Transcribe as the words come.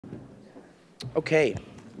Okay.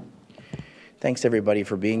 Thanks, everybody,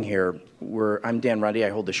 for being here. I'm Dan Runde. I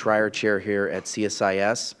hold the Schreyer chair here at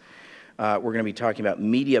CSIS. We're going to be talking about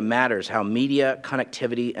media matters, how media,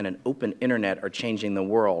 connectivity, and an open internet are changing the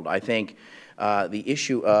world. I think the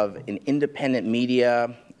issue of an independent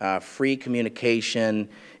media, free communication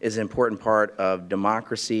is an important part of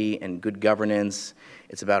democracy and good governance.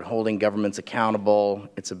 It's about holding governments accountable.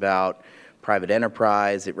 It's about private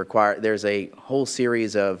enterprise. There's a whole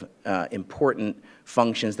series of important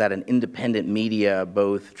functions that an independent media,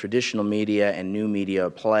 both traditional media and new media,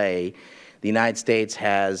 play. The United States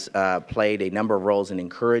has played a number of roles in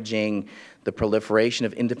encouraging the proliferation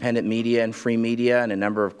of independent media and free media in a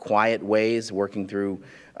number of quiet ways, working through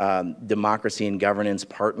democracy and governance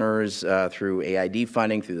partners, through AID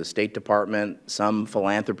funding, through the State Department. Some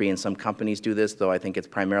philanthropy and some companies do this, though I think it's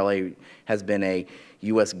primarily has been a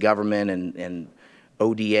U.S. government and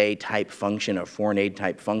ODA type function, or foreign aid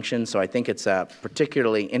type function. So I think it's a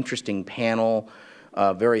particularly interesting panel.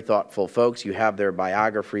 Very thoughtful folks. You have their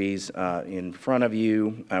biographies in front of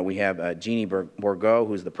you. We have Jeanne Bourgault,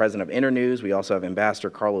 who's the president of Internews. We also have Ambassador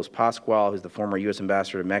Carlos Pascual, who's the former U.S.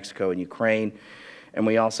 ambassador to Mexico and Ukraine. And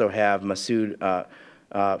we also have Masood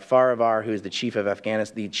Farivar, who's the chief of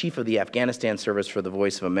the Afghanistan service for the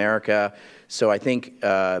Voice of America. So I think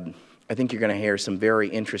you're going to hear some very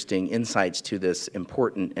interesting insights to this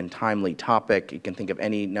important and timely topic. You can think of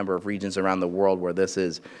any number of regions around the world where this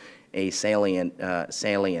is a salient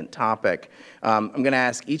topic. I'm going to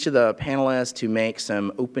ask each of the panelists to make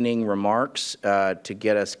some opening remarks to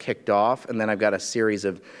get us kicked off, and then I've got a series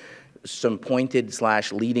of some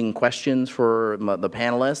pointed/leading questions for the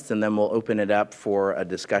panelists, and then we'll open it up for a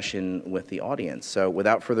discussion with the audience. So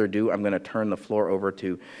without further ado, I'm going to turn the floor over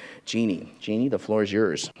to Jeanne. Jeanne, the floor is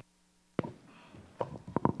yours.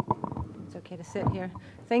 It's okay to sit here.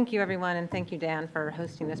 Thank you, everyone, and thank you, Dan, for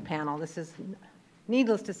hosting this panel. This is,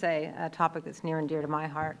 needless to say, a topic that's near and dear to my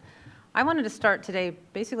heart. I wanted to start today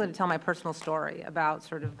basically to tell my personal story about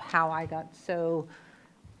sort of how I got so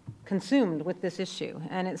consumed with this issue.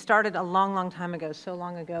 And it started a long, long time ago, so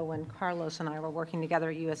long ago when Carlos and I were working together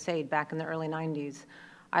at USAID back in the early 90s.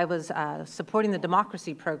 I was supporting the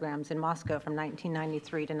democracy programs in Moscow from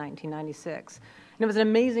 1993 to 1996. And it was an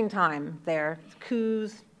amazing time there.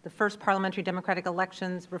 Coups, the first parliamentary democratic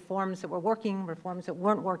elections, reforms that were working, reforms that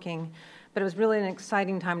weren't working. But it was really an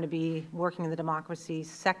exciting time to be working in the democracy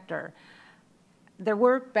sector. There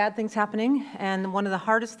were bad things happening, and one of the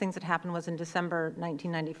hardest things that happened was in December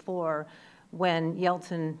 1994 when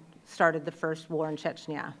Yeltsin started the first war in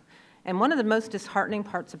Chechnya. And one of the most disheartening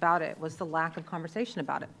parts about it was the lack of conversation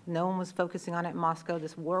about it. No one was focusing on it in Moscow.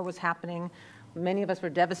 This war was happening. Many of us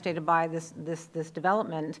were devastated by this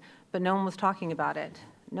development, but no one was talking about it.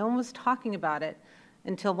 No one was talking about it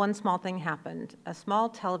until one small thing happened. A small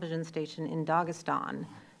television station in Dagestan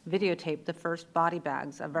videotaped the first body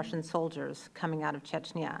bags of Russian soldiers coming out of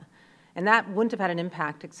Chechnya. And that wouldn't have had an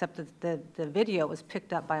impact except that the video was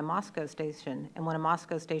picked up by a Moscow station. And when a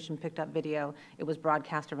Moscow station picked up video, it was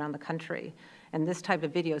broadcast around the country. And this type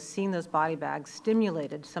of video, seeing those body bags,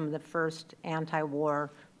 stimulated some of the first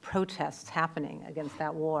anti-war protests happening against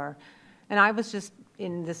that war. And I was just,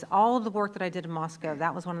 in this, all of the work that I did in Moscow,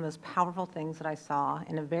 that was one of the most powerful things that I saw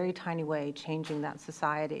in a very tiny way changing that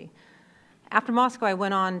society. After Moscow, I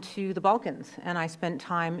went on to the Balkans, and I spent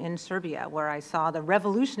time in Serbia, where I saw the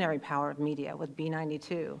revolutionary power of media with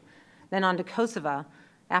B92. Then on to Kosovo,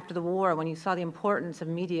 after the war, when you saw the importance of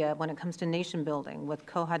media when it comes to nation building with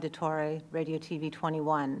Koha Ditore, Radio TV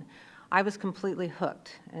 21. I was completely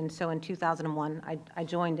hooked, and so in 2001, I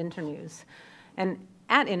joined Internews. And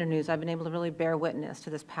at Internews, I've been able to really bear witness to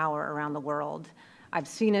this power around the world. I've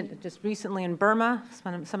seen it just recently in Burma.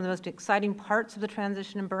 Some of the most exciting parts of the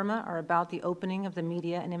transition in Burma are about the opening of the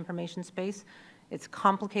media and information space. It's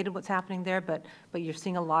complicated what's happening there, but you're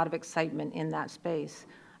seeing a lot of excitement in that space.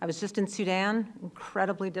 I was just in Sudan,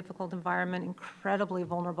 incredibly difficult environment, incredibly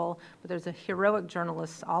vulnerable, but there's a heroic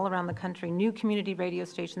journalists all around the country, new community radio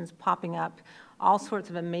stations popping up, all sorts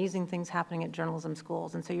of amazing things happening at journalism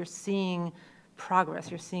schools. And so you're seeing progress,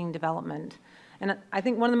 you're seeing development. And I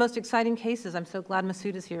think one of the most exciting cases, I'm so glad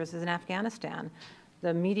Masood is here, is in Afghanistan.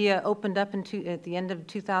 The media opened up at the end of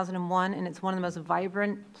 2001, and it's one of the most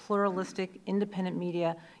vibrant, pluralistic, independent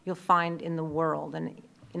media you'll find in the world. And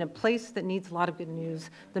in a place that needs a lot of good news,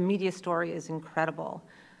 the media story is incredible.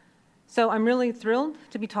 So I'm really thrilled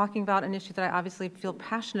to be talking about an issue that I obviously feel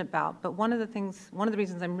passionate about, but one of the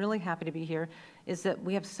reasons I'm really happy to be here is that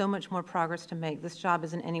we have so much more progress to make. This job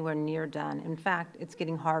isn't anywhere near done. In fact, it's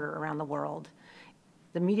getting harder around the world.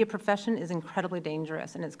 The media profession is incredibly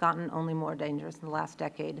dangerous, and it's gotten only more dangerous in the last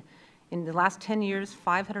decade. In the last 10 years,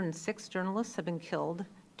 506 journalists have been killed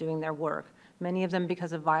doing their work, many of them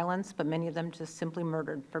because of violence, but many of them just simply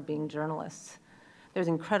murdered for being journalists. There's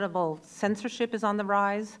incredible censorship is on the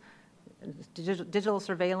rise, digital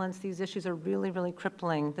surveillance. These issues are really, really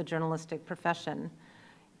crippling the journalistic profession.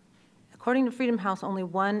 According to Freedom House, only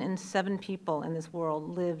 1 in 7 people in this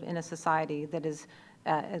world live in a society that is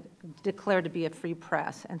declared to be a free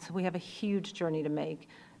press, and so we have a huge journey to make.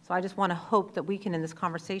 So I just want to hope that we can, in this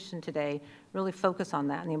conversation today, really focus on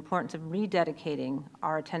that and the importance of rededicating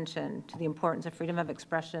our attention to the importance of freedom of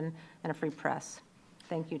expression and a free press.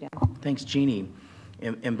 Thank you, Dan. Thanks, Jeanne.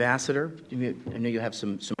 Ambassador, I know you have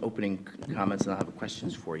some opening comments, and I'll have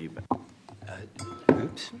questions for you.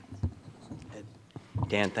 Oops.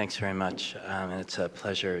 Dan, thanks very much. And it's a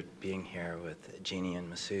pleasure being here with Jeanne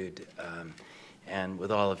and Masood and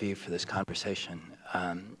with all of you for this conversation.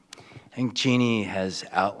 I think Jeanne has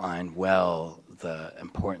outlined well the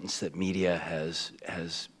importance that media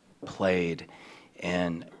has played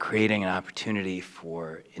in creating an opportunity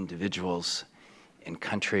for individuals in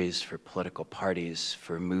countries, for political parties,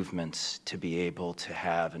 for movements to be able to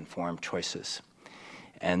have informed choices.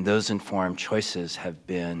 And those informed choices have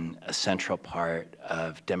been a central part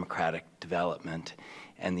of democratic development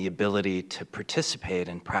and the ability to participate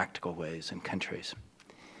in practical ways in countries.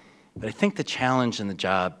 But I think the challenge and the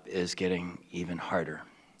job is getting even harder.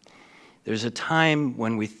 There's a time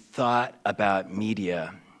when we thought about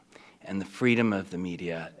media and the freedom of the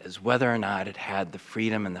media as whether or not it had the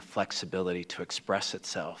freedom and the flexibility to express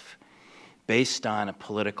itself based on a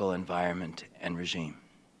political environment and regime.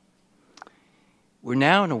 We're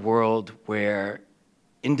now in a world where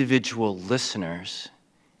individual listeners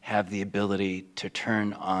have the ability to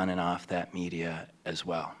turn on and off that media as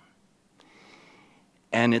well.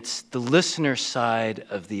 And it's the listener side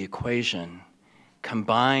of the equation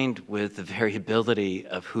combined with the variability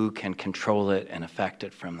of who can control it and affect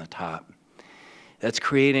it from the top. That's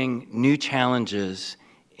creating new challenges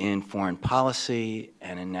in foreign policy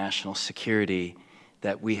and in national security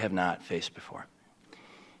that we have not faced before.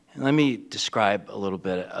 And let me describe a little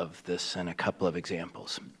bit of this in a couple of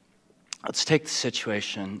examples. Let's take the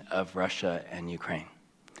situation of Russia and Ukraine.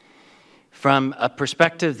 From a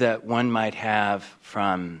perspective that one might have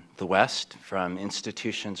from the West, from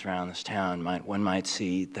institutions around this town, one might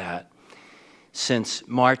see that since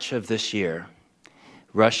March of this year,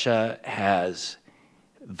 Russia has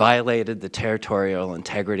violated the territorial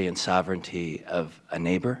integrity and sovereignty of a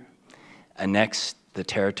neighbor, annexed the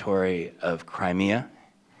territory of Crimea,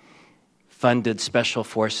 funded special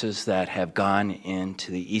forces that have gone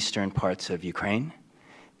into the eastern parts of Ukraine,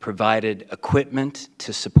 provided equipment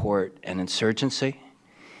to support an insurgency.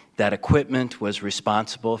 That equipment was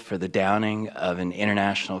responsible for the downing of an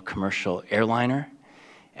international commercial airliner.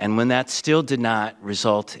 And when that still did not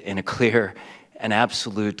result in a clear and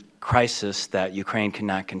absolute crisis that Ukraine could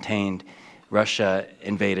not contain, Russia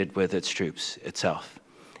invaded with its troops itself.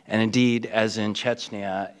 And indeed, as in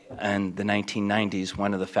Chechnya in the 1990s,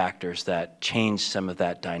 one of the factors that changed some of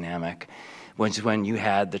that dynamic was when you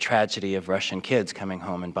had the tragedy of Russian kids coming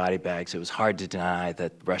home in body bags. It was hard to deny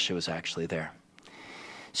that Russia was actually there.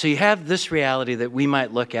 So you have this reality that we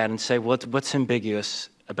might look at and say, well, what's ambiguous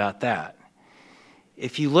about that?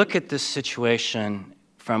 If you look at this situation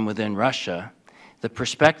from within Russia, the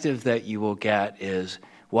perspective that you will get is,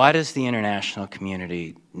 why does the international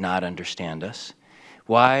community not understand us?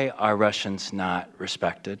 Why are Russians not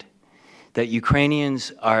respected? That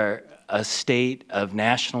Ukrainians are a state of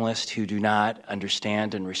nationalists who do not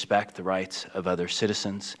understand and respect the rights of other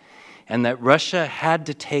citizens, and that Russia had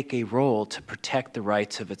to take a role to protect the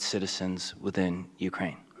rights of its citizens within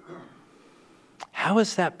Ukraine. How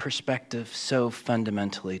is that perspective so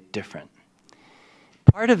fundamentally different?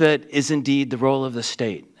 Part of it is indeed the role of the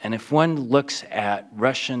state, and if one looks at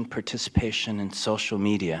Russian participation in social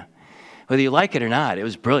media, whether you like it or not, it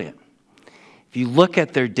was brilliant. If you look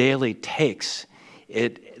at their daily takes,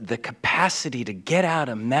 the capacity to get out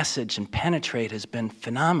a message and penetrate has been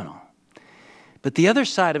phenomenal. But the other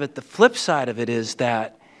side of it, the flip side of it, is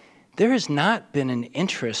that there has not been an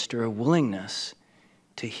interest or a willingness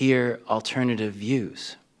to hear alternative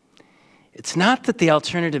views. It's not that the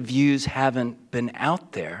alternative views haven't been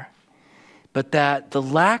out there, but that the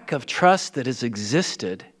lack of trust that has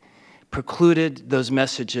existed precluded those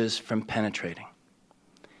messages from penetrating.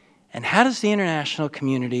 And how does the international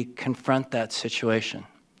community confront that situation?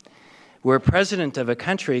 Where a president of a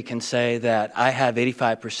country can say that I have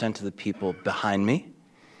 85% of the people behind me,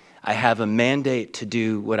 I have a mandate to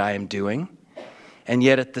do what I am doing, and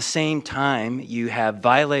yet at the same time you have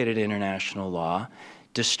violated international law,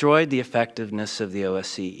 destroyed the effectiveness of the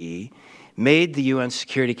OSCE, made the UN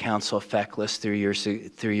Security Council effectless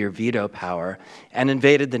through your veto power, and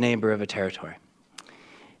invaded the neighbor of a territory.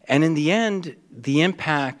 And in the end, the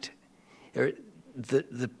impact, or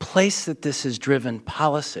the place that this has driven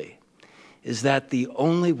policy is that the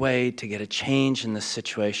only way to get a change in this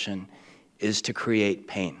situation is to create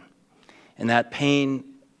pain. And that pain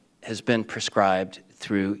has been prescribed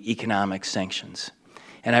through economic sanctions.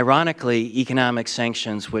 And ironically, economic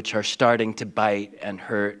sanctions which are starting to bite and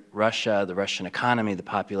hurt Russia, the Russian economy, the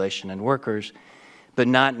population, and workers, but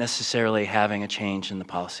not necessarily having a change in the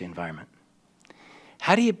policy environment.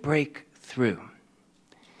 How do you break through?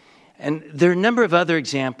 And there are a number of other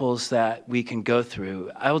examples that we can go through.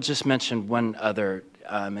 I will just mention one other,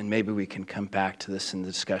 and maybe we can come back to this in the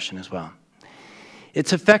discussion as well.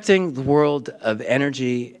 It's affecting the world of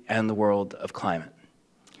energy and the world of climate.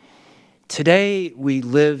 Today, we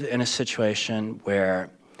live in a situation where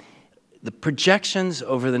the projections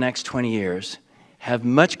over the next 20 years have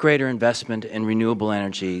much greater investment in renewable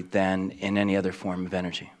energy than in any other form of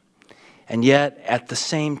energy. And yet, at the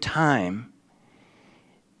same time,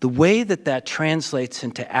 the way that that translates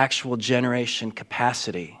into actual generation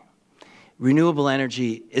capacity, renewable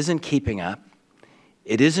energy isn't keeping up,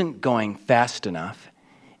 it isn't going fast enough,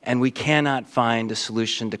 and we cannot find a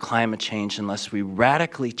solution to climate change unless we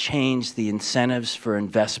radically change the incentives for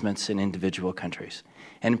investments in individual countries,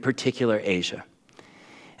 and in particular Asia.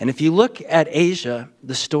 And if you look at Asia,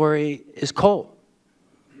 the story is coal.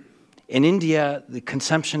 In India, the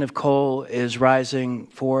consumption of coal is rising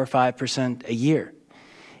 4 or 5% a year.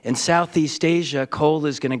 In Southeast Asia, coal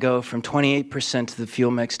is going to go from 28% of the fuel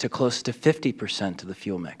mix to close to 50% of the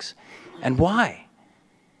fuel mix. And why?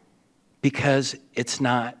 Because it's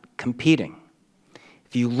not competing.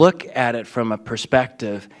 If you look at it from a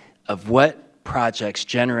perspective of what projects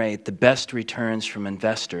generate the best returns from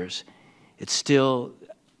investors, it's still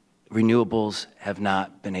renewables have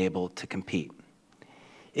not been able to compete.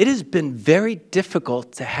 It has been very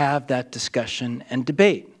difficult to have that discussion and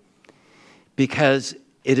debate because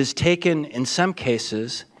it is taken in some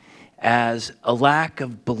cases as a lack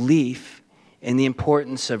of belief in the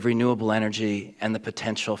importance of renewable energy and the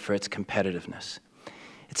potential for its competitiveness.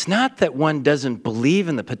 It's not that one doesn't believe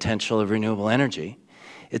in the potential of renewable energy.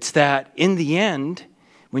 It's that in the end,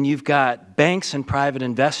 when you've got banks and private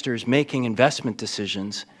investors making investment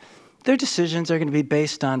decisions, their decisions are going to be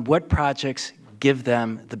based on what projects give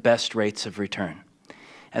them the best rates of return.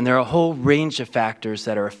 And there are a whole range of factors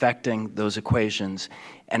that are affecting those equations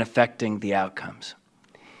and affecting the outcomes.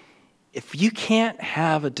 If you can't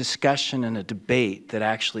have a discussion and a debate that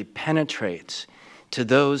actually penetrates to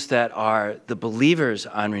those that are the believers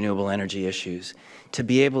on renewable energy issues, to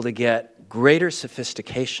be able to get greater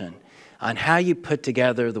sophistication on how you put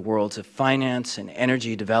together the worlds of finance and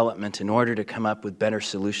energy development in order to come up with better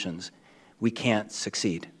solutions, we can't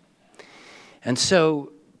succeed. And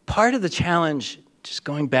so part of the challenge, just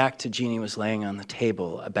going back to Jeanne was laying on the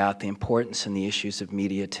table about the importance and the issues of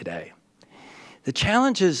media today, the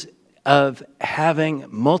challenges of having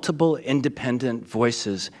multiple independent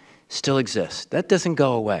voices still exist. That doesn't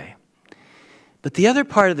go away. But the other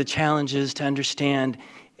part of the challenge is to understand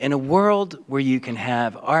in a world where you can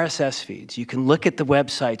have RSS feeds, you can look at the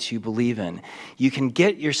websites you believe in, you can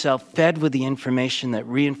get yourself fed with the information that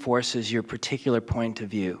reinforces your particular point of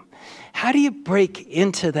view. How do you break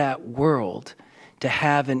into that world to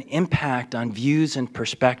have an impact on views and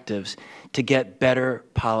perspectives to get better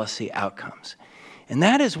policy outcomes? And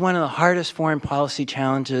that is one of the hardest foreign policy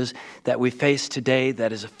challenges that we face today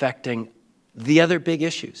that is affecting the other big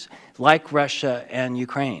issues, like Russia and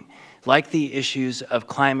Ukraine, like the issues of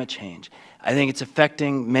climate change. I think it's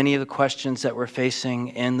affecting many of the questions that we're facing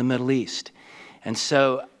in the Middle East. And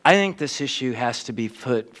so I think this issue has to be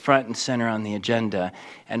put front and center on the agenda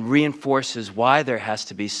and reinforces why there has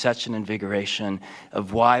to be such an invigoration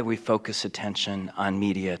of why we focus attention on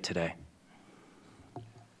media today.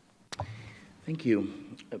 Thank you.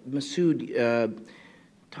 Masood,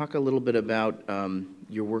 talk a little bit about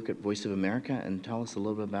your work at Voice of America and tell us a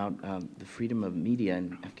little bit about the freedom of media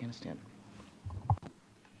in Afghanistan.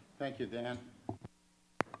 Thank you, Dan.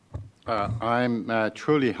 I'm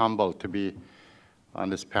truly humbled to be on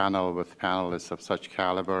this panel with panelists of such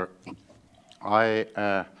caliber. I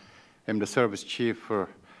am the service chief for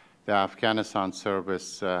the Afghanistan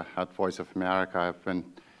service at Voice of America. I've been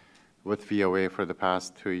with VOA for the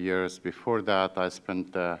past 2 years. Before that, I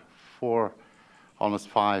spent almost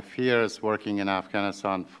 5 years working in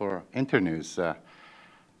Afghanistan for Internews. So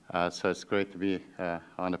it's great to be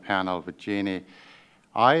on a panel with Jeanne.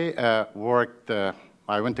 I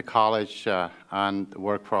went to college and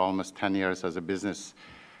worked for almost 10 years as a business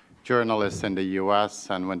journalist in the US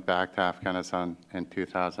and went back to Afghanistan in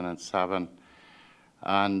 2007.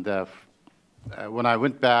 And when I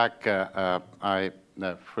went back, for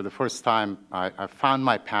the first time, I found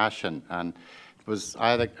my passion. And it was,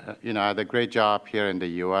 I had a great job here in the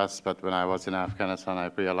US, but when I was in Afghanistan,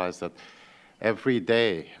 I realized that every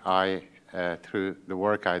day through the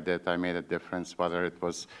work I did, I made a difference, whether it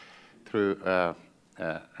was through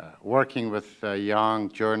working with young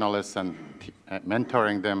journalists and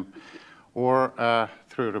mentoring them, or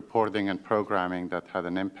through reporting and programming that had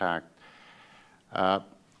an impact. A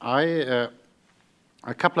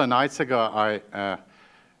couple of nights ago, I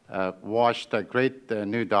watched a great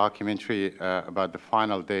new documentary about the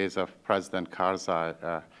final days of President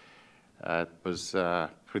Karzai. It was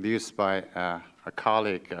produced by a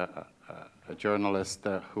colleague, a journalist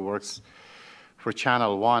who works for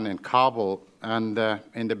Channel 1 in Kabul. And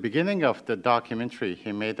in the beginning of the documentary,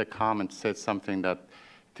 he made a comment, said something that,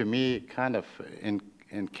 to me, kind of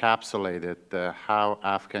encapsulated how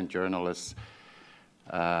Afghan journalists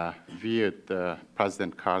viewed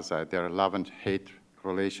President Karzai, their love and hate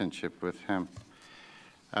relationship with him.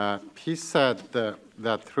 He said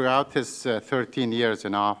that throughout his 13 years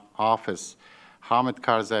in office, Hamid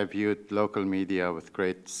Karzai viewed local media with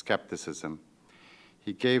great skepticism.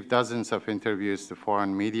 He gave dozens of interviews to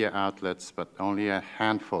foreign media outlets, but only a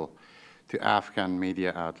handful to Afghan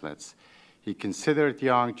media outlets. He considered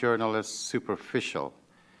young journalists superficial,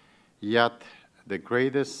 yet the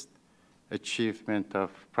greatest achievement of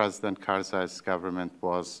President Karzai's government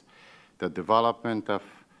was the development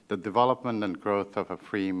and growth of a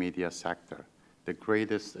free media sector, the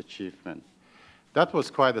greatest achievement. That was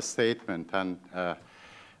quite a statement, and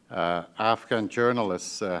Afghan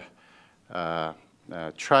journalists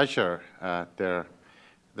treasure the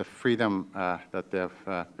freedom that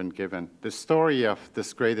they've been given. The story of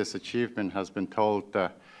this greatest achievement has been told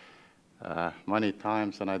many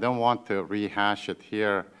times, and I don't want to rehash it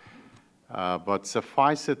here, but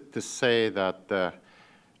suffice it to say that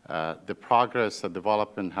the progress of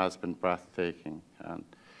development has been breathtaking. And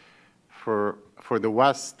for the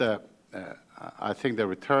West, I think the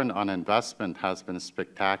return on investment has been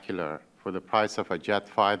spectacular. For the price of a jet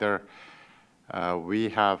fighter, we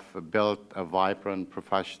have built a vibrant,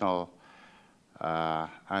 professional,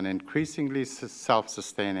 and increasingly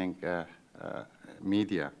self-sustaining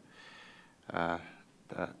media.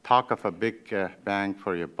 Talk of a big bang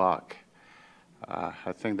for your buck.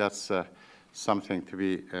 I think that's something to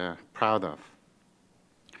be proud of.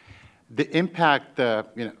 The impact,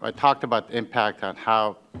 I talked about the impact on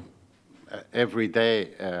how every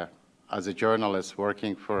day as a journalist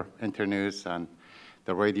working for Internews and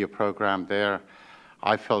the radio program there,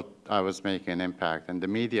 I felt I was making an impact. And the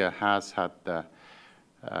media has had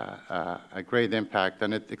a great impact,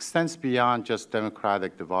 and it extends beyond just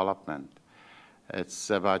democratic development. It's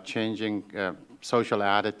about changing social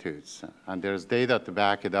attitudes, and there's data to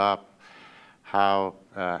back it up, how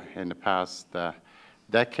in the past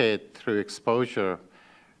decade, through exposure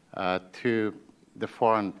to the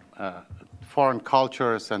foreign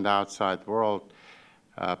cultures and the outside world,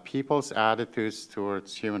 people's attitudes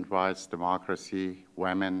towards human rights, democracy,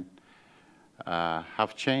 women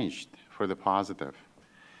have changed for the positive.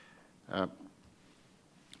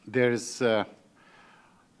 There's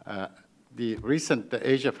the recent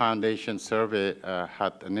Asia Foundation survey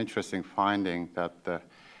had an interesting finding that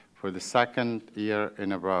for the second year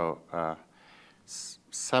in a row,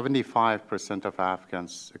 75% of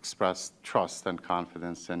Afghans expressed trust and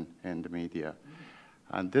confidence in the media.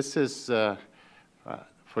 And this is,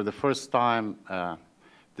 for the first time,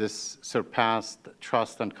 this surpassed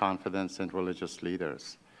trust and confidence in religious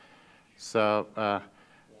leaders. So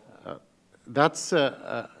that's,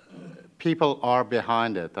 people are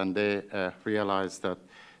behind it, and they realize that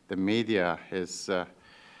the media is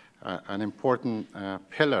an important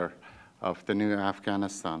pillar of the new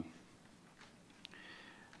Afghanistan.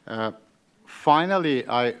 Finally,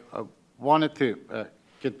 I wanted to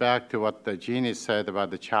get back to what Jeanne said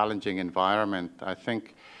about the challenging environment. I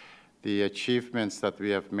think the achievements that we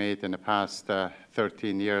have made in the past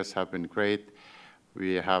 13 years have been great.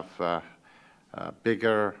 We have a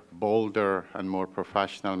bigger, bolder, and more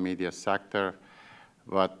professional media sector,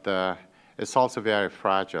 but it's also very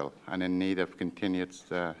fragile and in need of continued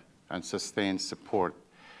and sustained support.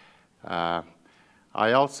 I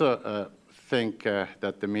also think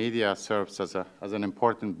that the media serves as an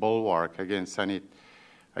important bulwark against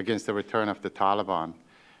the return of the Taliban.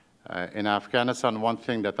 In Afghanistan, one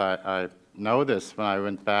thing that I noticed when I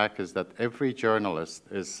went back is that every journalist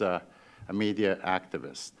is a media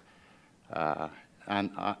activist.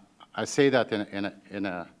 And I say that in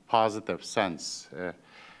a positive sense.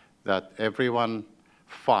 that everyone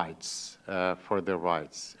fights for their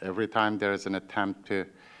rights. Every time there is an attempt to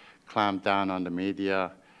clamp down on the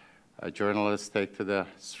media, journalists take to the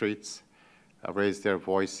streets, raise their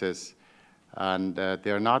voices, and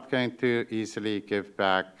they're not going to easily give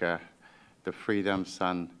back the freedoms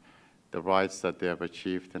and the rights that they have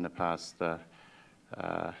achieved in the past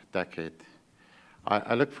decade.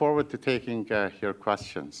 I look forward to taking your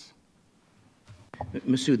questions.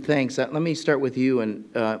 Masood, thanks. Let me start with you. And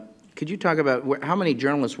could you talk about how many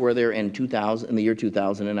journalists were there in the year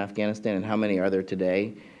 2000 in Afghanistan, and how many are there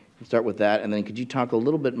today? Start with that, and then could you talk a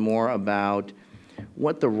little bit more about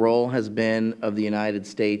what the role has been of the United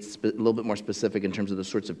States, a little bit more specific in terms of the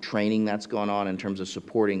sorts of training that's gone on in terms of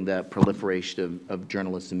supporting the proliferation of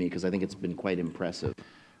journalists in media, because I think it's been quite impressive.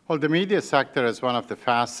 Well, the media sector is one of the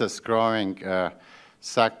fastest growing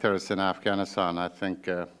sectors in Afghanistan. I think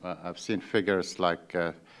I've seen figures like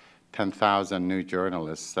 10,000 new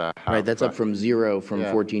journalists. Right, that's up from zero from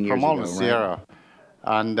 14 years ago. From almost zero.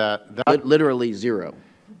 And literally zero.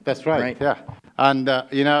 That's right, yeah. And,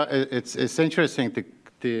 you know, it's interesting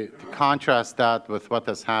to contrast that with what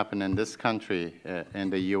has happened in this country. In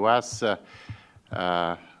the U.S.,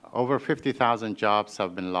 over 50,000 jobs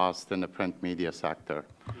have been lost in the print media sector.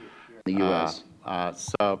 The U.S. I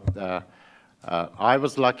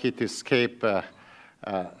was lucky to escape the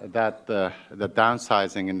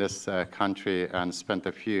downsizing in this country and spent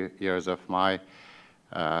a few years of my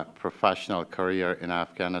professional career in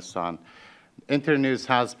Afghanistan. Internews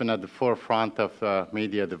has been at the forefront of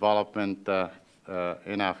media development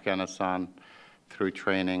in Afghanistan through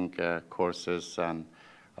training courses and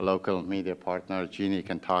a local media partner. Jeanne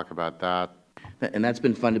can talk about that. And that's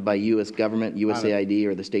been funded by U.S. government, USAID,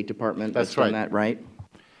 or the State Department? That's right. That, right?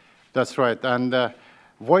 That's right. And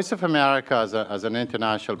Voice of America, as an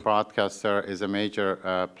international broadcaster, is a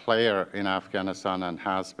major player in Afghanistan and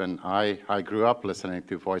has been. I grew up listening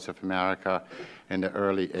to Voice of America in the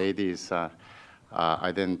early 80s.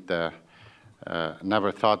 I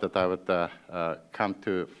never thought that I would come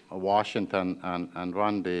to Washington and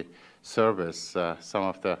run the service. Some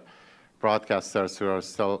of the broadcasters who are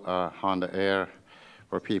still on the air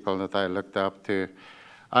were people that I looked up to.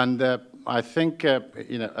 And I think,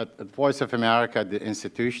 you know, at Voice of America, at the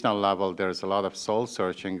institutional level, there's a lot of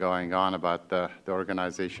soul-searching going on about the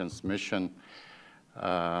organization's mission.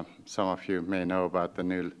 Some of you may know about the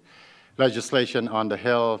new legislation on the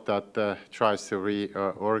Hill that tries to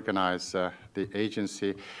reorganize the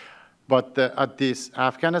agency. But at this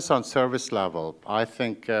Afghanistan service level, I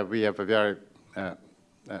think we have a very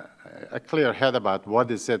a clear head about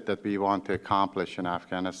what is it that we want to accomplish in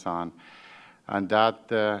Afghanistan. And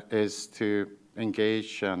that is to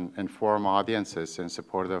engage and inform audiences in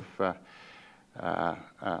support of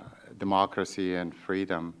democracy and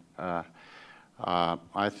freedom. I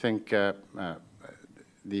think the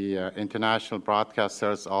international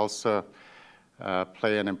broadcasters also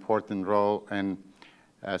play an important role in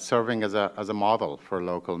serving as a model for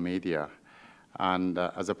local media and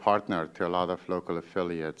as a partner to a lot of local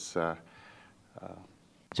affiliates. So,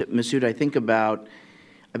 Masood,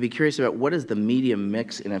 I'd be curious about what is the media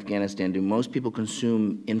mix in Afghanistan? Do most people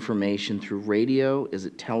consume information through radio? Is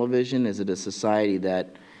it television? Is it a society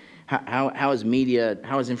that, how is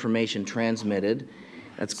information transmitted?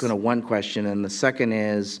 That's kind of one question. And the second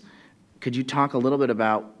is, could you talk a little bit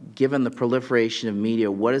about, given the proliferation of media,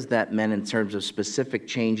 what has that meant in terms of specific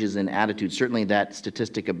changes in attitude? Certainly that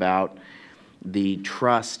statistic about the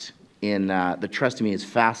trust in media is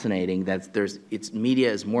fascinating.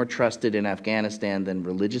 Media is more trusted in Afghanistan than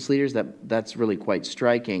religious leaders. That's really quite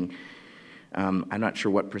striking. I'm not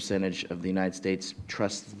sure what percentage of the United States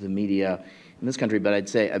trusts the media in this country, but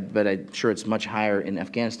I'm sure it's much higher in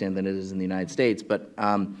Afghanistan than it is in the United States. But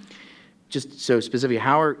just so specifically,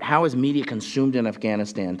 how is media consumed in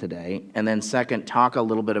Afghanistan today? And then second, talk a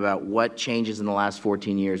little bit about what changes in the last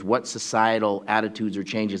 14 years, what societal attitudes or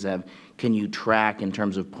changes can you track in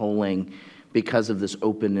terms of polling because of this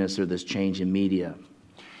openness or this change in media?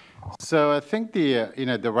 So I think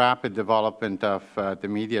the rapid development of the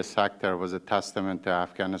media sector was a testament to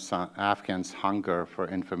Afghans' hunger for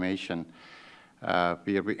information.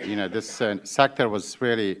 This sector was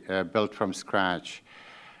really built from scratch.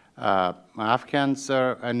 Afghans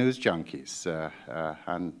are news junkies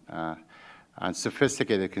and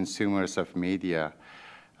sophisticated consumers of media.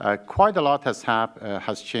 Quite a lot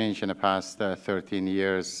has changed in the past 13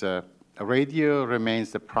 years. Radio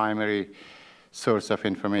remains the primary source of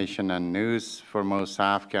information and news for most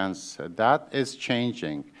Afghans. That is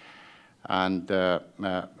changing, and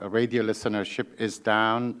radio listenership is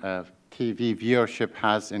down. TV viewership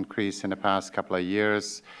has increased in the past couple of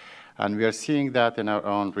years. And we are seeing that in our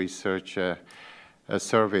own research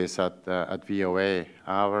surveys at VOA.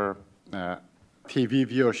 Our TV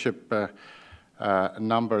viewership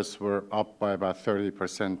numbers were up by about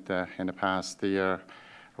 30% in the past year.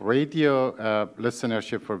 Radio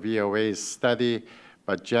listenership for VOA is steady,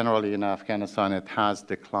 but generally in Afghanistan it has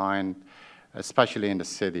declined, especially in the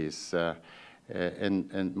cities.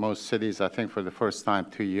 In most cities, I think for the first time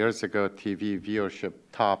 2 years ago, TV viewership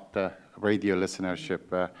topped radio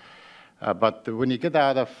listenership. But when you get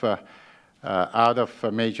out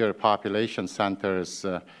of major population centers,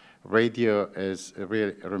 radio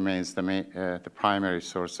really remains the primary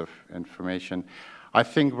source of information. I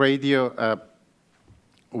think radio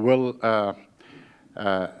will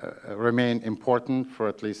remain important for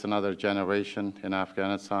at least another generation in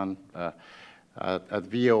Afghanistan. At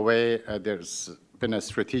VOA, there's been a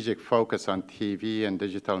strategic focus on TV and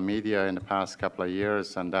digital media in the past couple of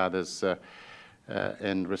years, and that is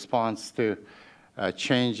in response to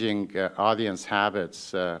changing audience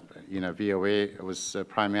habits. VOA was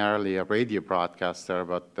primarily a radio broadcaster,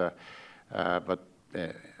 but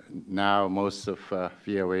now most of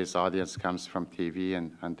VOA's audience comes from TV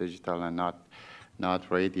and digital and not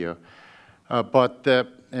radio. But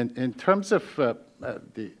in terms of the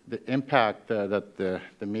impact that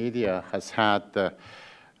the media has had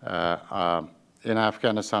in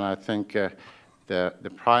Afghanistan, I think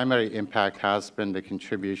the primary impact has been the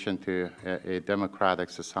contribution to a democratic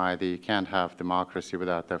society. You can't have democracy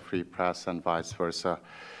without a free press and vice versa.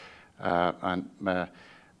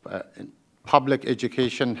 Public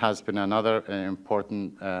education has been another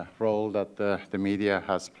important role that the media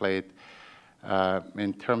has played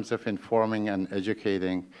in terms of informing and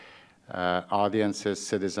educating audiences,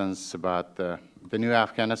 citizens about the new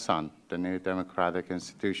Afghanistan, the new democratic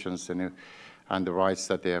institutions, and the rights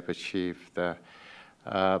that they have achieved.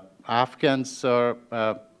 Afghans are,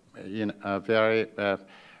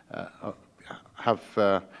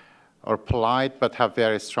 are polite but have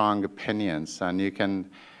very strong opinions, and you can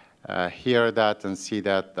hear that and see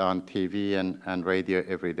that on TV and radio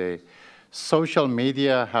every day. Social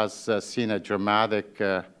media has seen a dramatic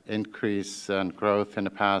increase and growth in the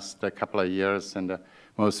past couple of years. In the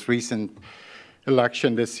most recent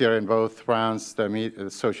election this year, in both rounds, the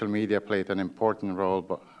social media played an important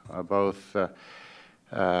role, both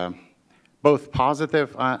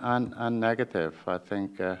positive and negative. I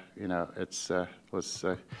think it was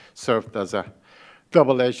served as a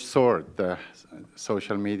double-edged sword.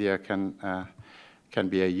 Social media can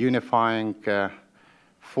be a unifying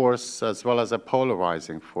force as well as a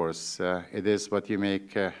polarizing force. It is what you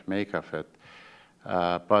make of it.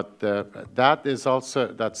 But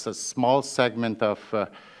that's a small segment of the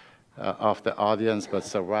audience, but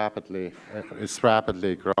it's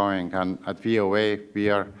rapidly growing. And at VOA, we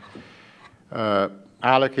are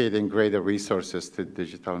allocating greater resources to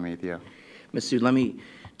digital media. Masood, let me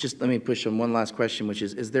push on one last question, which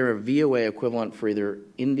is there a VOA equivalent for either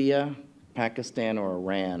India, Pakistan, or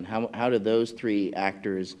Iran? How do those three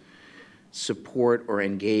actors support or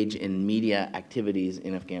engage in media activities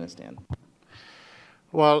in Afghanistan?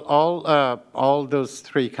 Well, all those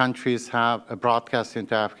three countries have a broadcast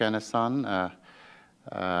into Afghanistan.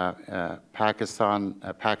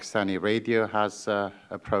 Pakistani radio has a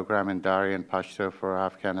program in Dari and Pashto for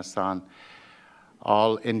Afghanistan.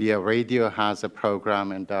 All India Radio has a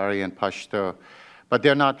program in Dari and Pashto, but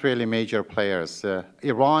they're not really major players.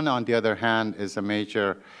 Iran, on the other hand, is a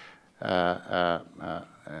major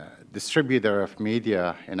distributor of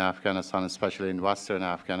media in Afghanistan, especially in Western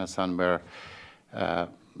Afghanistan, where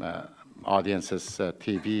audiences,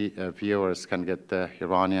 TV viewers can get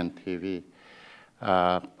Iranian TV.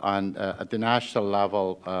 And at the national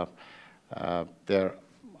level, there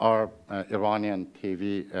are Iranian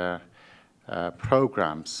TV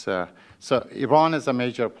programs. So Iran is a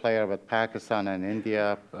major player, but Pakistan and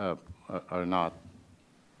India are not.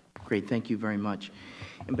 Great, thank you very much.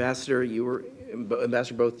 Ambassador, you were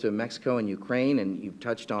ambassador both to Mexico and Ukraine, and you've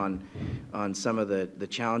touched on some of the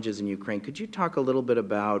challenges in Ukraine. Could you talk a little bit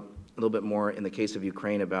more in the case of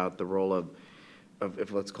Ukraine about the role of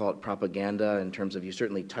if let's call it propaganda, in terms of, you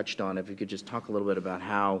certainly touched on, if you could just talk a little bit about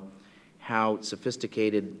how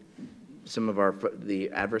sophisticated some of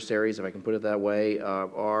the adversaries, if I can put it that way,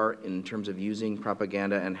 are in terms of using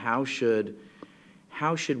propaganda, and how should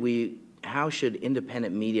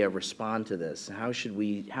independent media respond to this? How should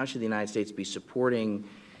the United States be supporting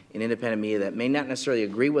an independent media that may not necessarily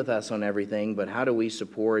agree with us on everything, but how do we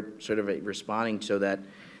support sort of responding so that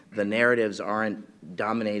the narratives aren't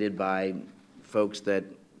dominated by folks that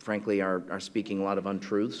frankly are speaking a lot of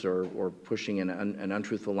untruths or pushing an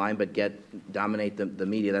untruthful line, but dominate the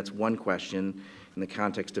media? That's one question. in the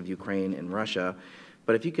context of Ukraine and Russia.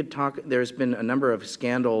 But if you could talk, there's been a number of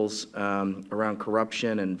scandals around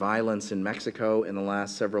corruption and violence in Mexico in the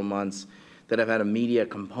last several months that have had a media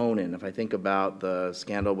component. If I think about the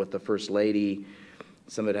scandal with the First Lady,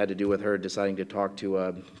 some of it had to do with her deciding to talk to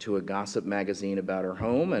a gossip magazine about her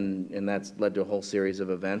home, and that's led to a whole series of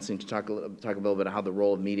events. And to talk a little bit about how the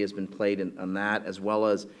role of media has been played on that, as well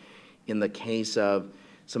as in the case of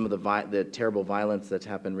some of the terrible violence that's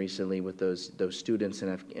happened recently with those students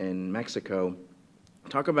in Mexico.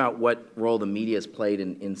 Talk about what role the media has played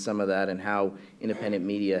in some of that, and how independent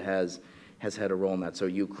media has had a role in that. So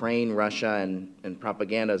Ukraine, Russia, and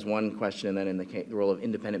propaganda is one question, and then in the role of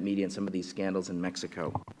independent media in some of these scandals in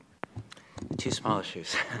Mexico. Two small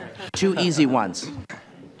issues. Two easy ones.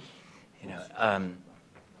 You know,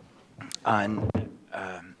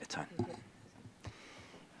 it's on.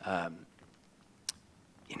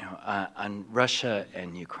 You know, on Russia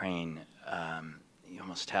and Ukraine, you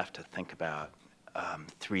almost have to think about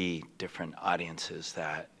three different audiences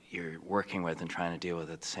that you're working with and trying to deal with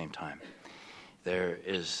at the same time. There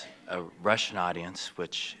is a Russian audience,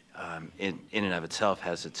 which in and of itself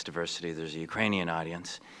has its diversity. There's a Ukrainian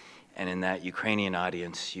audience, and in that Ukrainian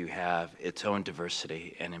audience you have its own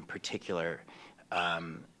diversity, and in particular,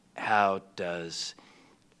 how does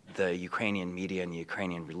the Ukrainian media and the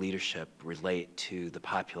Ukrainian leadership relate to the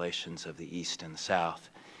populations of the East and the South?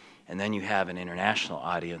 And then you have an international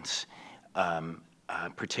audience,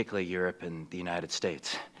 particularly Europe and the United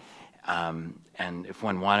States. And if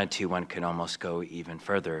one wanted to, one could almost go even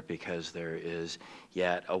further, because there is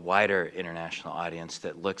yet a wider international audience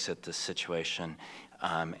that looks at this situation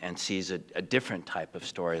and sees a different type of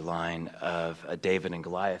storyline, of a David and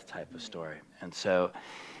Goliath type of story. And so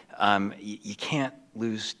you can't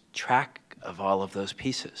lose track of all of those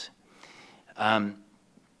pieces. I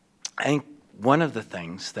think one of the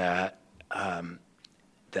things that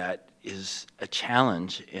that is a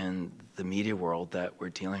challenge in the media world that we're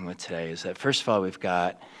dealing with today is that, first of all, we've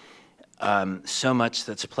got so much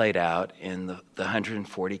that's played out in the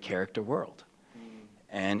 140-character world.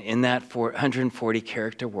 And in that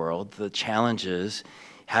 140-character world, the challenge is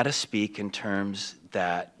how to speak in terms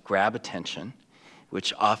that grab attention,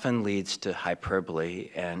 which often leads to hyperbole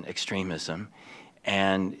and extremism,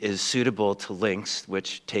 and is suitable to links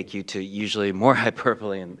which take you to usually more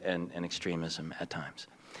hyperbole and extremism at times.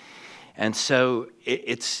 And so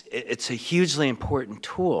it's a hugely important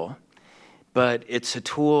tool, but it's a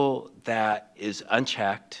tool that is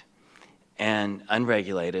unchecked and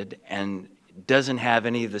unregulated and doesn't have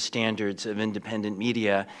any of the standards of independent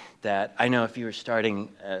media that I know if you were starting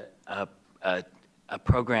a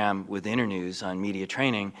program with Internews on media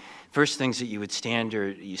training, first things that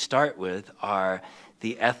you start with are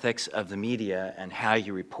the ethics of the media and how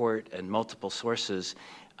you report and multiple sources,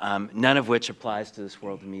 none of which applies to this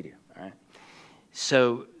world of media. Right?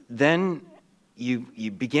 So then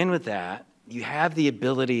you begin with that. You have the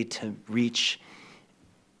ability to reach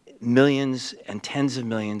millions and tens of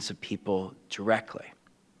millions of people directly.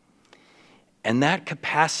 And that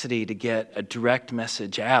capacity to get a direct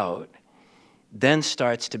message out then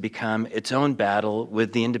starts to become its own battle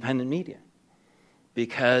with the independent media.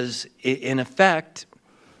 Because in effect,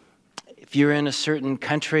 if you're in a certain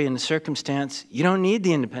country and circumstance, you don't need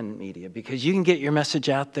the independent media because you can get your message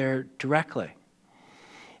out there directly.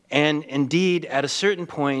 And indeed, at a certain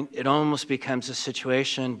point, it almost becomes a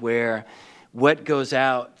situation where what goes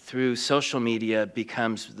out through social media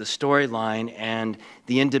becomes the storyline, and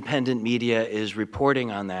the independent media is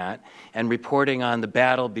reporting on that and reporting on the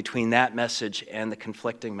battle between that message and the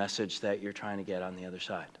conflicting message that you're trying to get on the other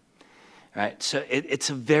side. Right? So it's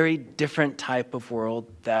a very different type of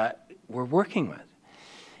world that we're working with.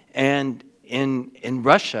 And in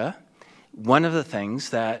Russia, one of the things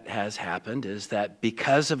that has happened is that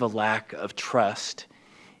because of a lack of trust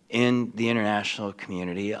in the international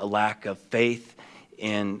community, a lack of faith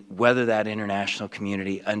in whether that international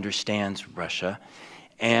community understands Russia,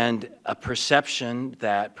 and a perception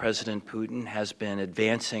that President Putin has been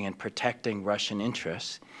advancing and protecting Russian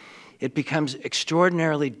interests, it becomes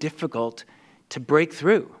extraordinarily difficult to break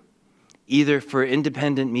through, either for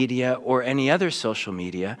independent media or any other social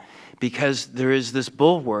media, because there is this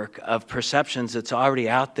bulwark of perceptions that's already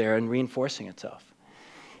out there and reinforcing itself.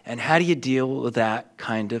 And how do you deal with that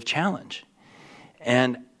kind of challenge?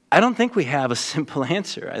 And I don't think we have a simple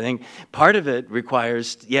answer. I think part of it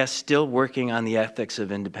requires, yes, still working on the ethics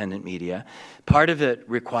of independent media. Part of it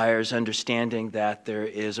requires understanding that there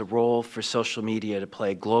is a role for social media to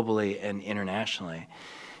play globally and internationally.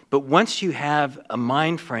 But once you have a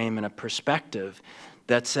mind frame and a perspective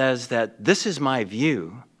that says that this is my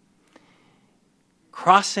view,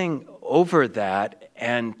 crossing over that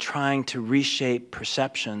and trying to reshape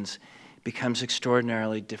perceptions becomes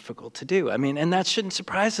extraordinarily difficult to do. I mean, and that shouldn't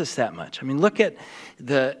surprise us that much. I mean, look at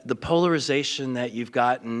the polarization that you've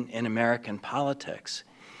gotten in American politics.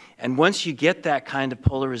 And once you get that kind of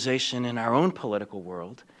polarization in our own political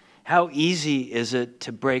world, how easy is it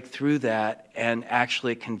to break through that and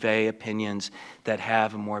actually convey opinions that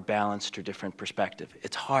have a more balanced or different perspective?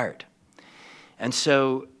 It's hard. And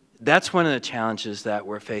so that's one of the challenges that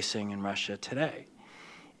we're facing in Russia today.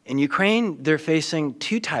 In Ukraine, they're facing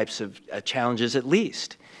two types of challenges at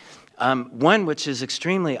least. One, which is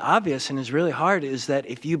extremely obvious and is really hard, is that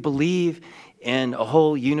if you believe in a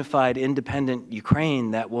whole unified, independent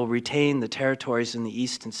Ukraine that will retain the territories in the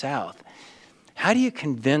east and south, how do you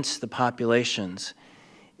convince the populations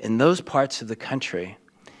in those parts of the country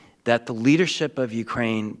that the leadership of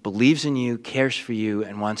Ukraine believes in you, cares for you,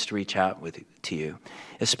 and wants to reach out to you,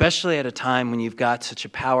 especially at a time when you've got such a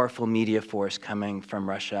powerful media force coming from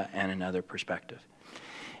Russia and another perspective?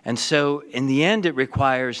 And so in the end, it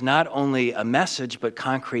requires not only a message, but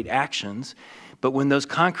concrete actions. But when those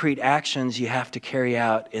concrete actions you have to carry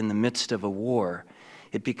out in the midst of a war,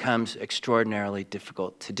 it becomes extraordinarily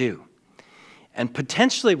difficult to do. And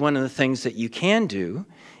potentially one of the things that you can do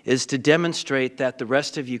is to demonstrate that the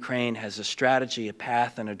rest of Ukraine has a strategy, a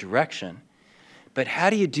path, and a direction. But how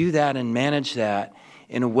do you do that and manage that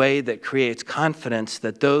in a way that creates confidence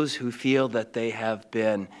that those who feel that they have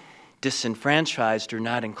been disenfranchised or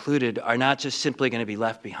not included are not just simply going to be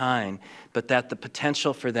left behind, but that the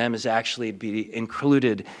potential for them is actually be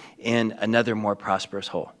included in another more prosperous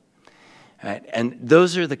whole? Right? And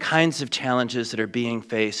those are the kinds of challenges that are being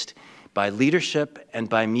faced by leadership and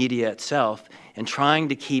by media itself in trying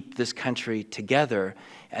to keep this country together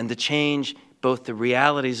and to change both the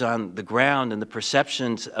realities on the ground and the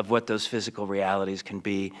perceptions of what those physical realities can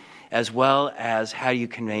be, as well as how you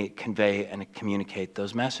convey and communicate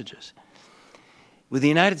those messages. With the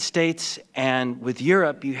United States and with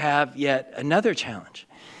Europe, you have yet another challenge.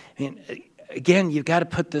 I mean, again, you've got to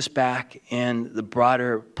put this back in the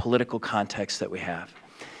broader political context that we have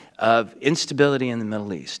of instability in the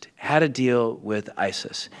Middle East, how to deal with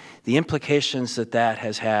ISIS, the implications that that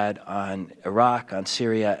has had on Iraq, on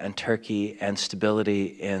Syria, and Turkey, and stability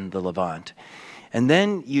in the Levant. And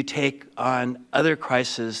then you take on other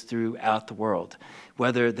crises throughout the world,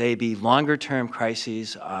 whether they be longer-term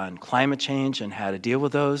crises on climate change and how to deal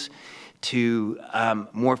with those, to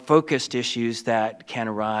more focused issues that can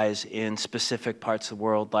arise in specific parts of the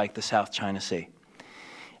world like the South China Sea.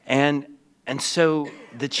 And so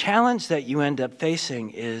the challenge that you end up facing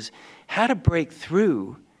is how to break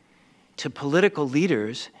through to political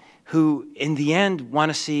leaders who, in the end, want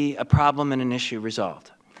to see a problem and an issue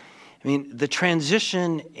resolved. I mean, the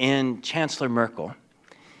transition in Chancellor Merkel,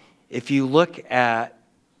 if you look at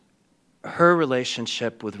her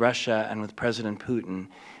relationship with Russia and with President Putin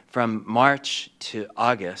from March to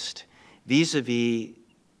August, vis-a-vis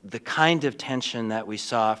the kind of tension that we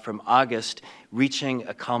saw from August reaching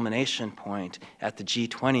a culmination point at the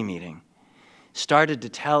G20 meeting, started to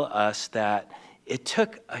tell us that it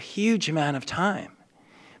took a huge amount of time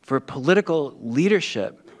for political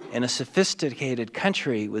leadership in a sophisticated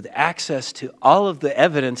country with access to all of the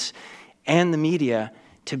evidence and the media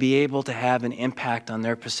to be able to have an impact on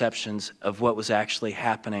their perceptions of what was actually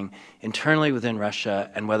happening internally within Russia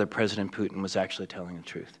and whether President Putin was actually telling the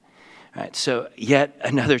truth. All right, so yet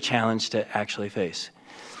another challenge to actually face.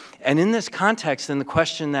 And in this context, then the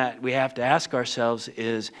question that we have to ask ourselves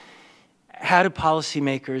is, how do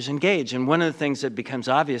policymakers engage? And one of the things that becomes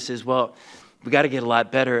obvious is, well, we've got to get a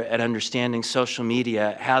lot better at understanding social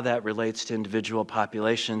media, how that relates to individual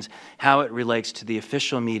populations, how it relates to the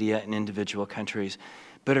official media in individual countries.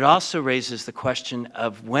 But it also raises the question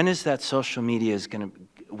of when is that social media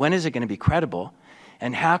when is it going to be credible?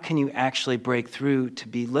 And how can you actually break through to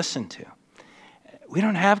be listened to? We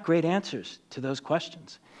don't have great answers to those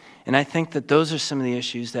questions. And I think that those are some of the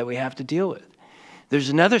issues that we have to deal with. There's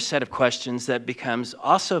another set of questions that becomes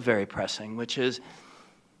also very pressing, which is,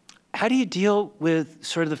 how do you deal with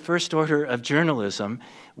sort of the first order of journalism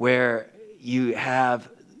where you have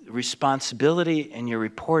responsibility in your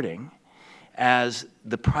reporting as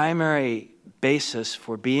the primary basis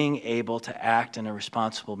for being able to act in a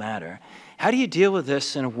responsible manner? How do you deal with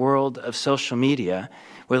this in a world of social media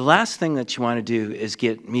where the last thing that you want to do is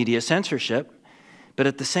get media censorship, but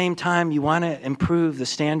at the same time you want to improve the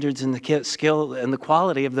standards and the skill and the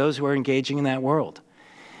quality of those who are engaging in that world?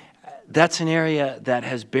 that's an area that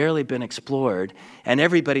has barely been explored, and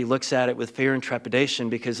everybody looks at it with fear and trepidation,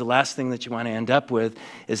 because the last thing that you want to end up with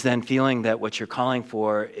is then feeling that what you're calling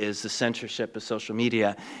for is the censorship of social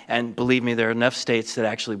media. And believe me, there are enough states that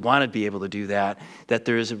actually want to be able to do that, that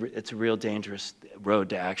it's a real dangerous road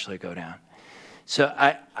to actually go down. So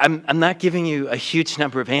I'm not giving you a huge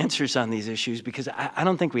number of answers on these issues, because I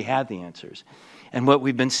don't think we have the answers. And what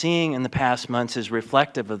we've been seeing in the past months is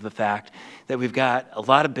reflective of the fact that we've got a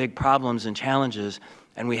lot of big problems and challenges,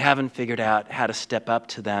 and we haven't figured out how to step up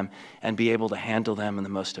to them and be able to handle them in the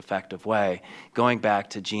most effective way, going back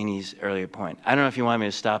to Jeanne's earlier point. I don't know if you want me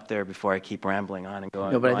to stop there before I keep rambling on and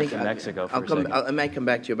going on to Mexico for a second. I might come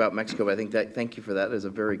back to you about Mexico, but I think thank you for that. That is a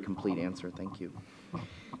very complete answer. Thank you.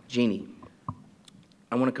 Jeanne,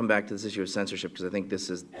 I want to come back to this issue of censorship, because I think this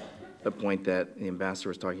is the point that the ambassador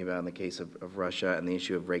was talking about in the case of Russia and the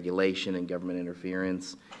issue of regulation and government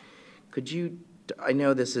interference. Could you, I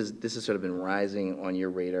know this has sort of been rising on your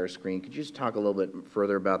radar screen. Could you just talk a little bit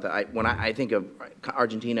further about that? When I think of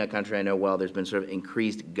Argentina, a country I know well, there's been sort of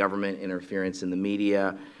increased government interference in the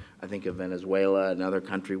media. I think of Venezuela, another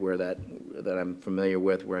country where that I'm familiar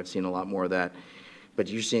with, where I've seen a lot more of that. But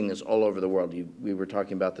you're seeing this all over the world. We were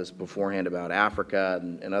talking about this beforehand about Africa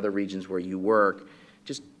and other regions where you work.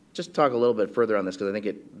 Just talk a little bit further on this, because I think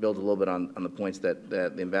it builds a little bit on the points that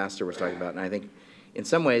the ambassador was talking about. And I think, in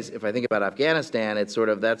some ways, if I think about Afghanistan, that's sort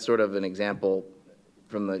of an example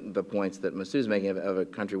from the points that Masood's making of a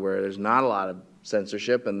country where there's not a lot of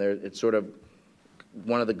censorship, and it's sort of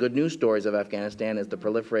one of the good news stories of Afghanistan is the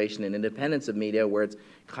proliferation and independence of media, where it's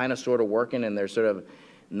kind of sort of working, and there's sort of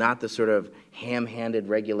not the sort of ham-handed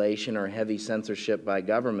regulation or heavy censorship by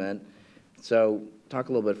government. So talk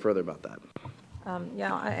a little bit further about that.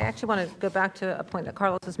 Yeah, I actually want to go back to a point that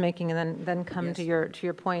Carlos was making, and then come yes. to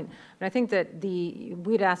your point. And I think that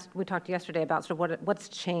we talked yesterday about sort of what's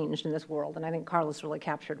changed in this world, and I think Carlos really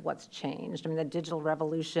captured what's changed. I mean, the digital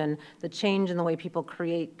revolution, the change in the way people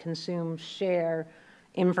create, consume, share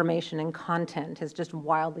information and content has just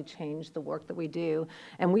wildly changed the work that we do.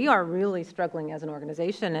 And we are really struggling as an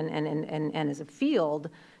organization and as a field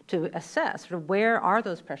to assess sort of where are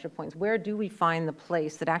those pressure points? Where do we find the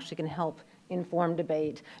place that actually can help inform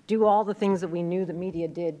debate, do all the things that we knew the media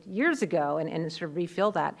did years ago, and sort of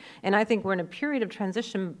refill that. And I think we're in a period of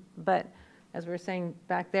transition, but as we were saying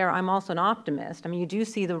back there, I'm also an optimist. I mean, you do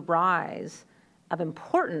see the rise of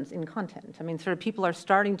importance in content. I mean, sort of people are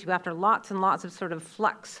starting to, after lots and lots of sort of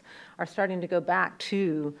flux, are starting to go back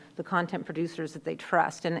to the content producers that they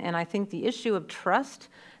trust. And I think the issue of trust,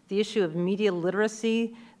 the issue of media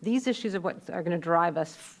literacy, these issues are what are going to drive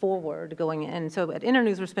us forward going in. So at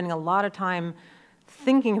Internews, we're spending a lot of time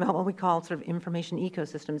thinking about what we call sort of information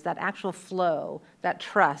ecosystems, that actual flow, that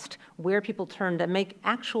trust, where people turn to make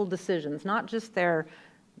actual decisions, not just their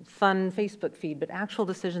fun Facebook feed, but actual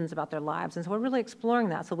decisions about their lives. And so we're really exploring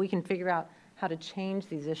that so we can figure out how to change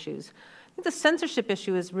these issues. I think the censorship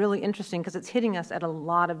issue is really interesting because it's hitting us at a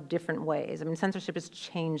lot of different ways. I mean, censorship has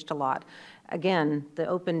changed a lot. Again, the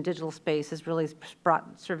open digital space has really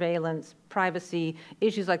brought surveillance, privacy,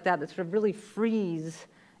 issues like that sort of really freeze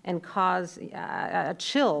and cause a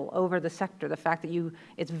chill over the sector. The fact that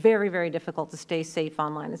it's very, very difficult to stay safe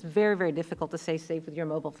online. It's very, very difficult to stay safe with your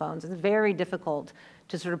mobile phones. It's very difficult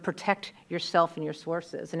to sort of protect yourself and your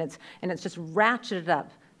sources. And it's just ratcheted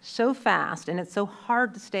up so fast, and it's so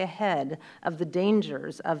hard to stay ahead of the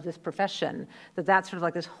dangers of this profession that's sort of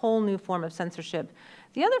like this whole new form of censorship.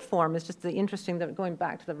 The other form is just the interesting, that going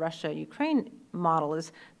back to the Russia-Ukraine model,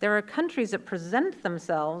 is there are countries that present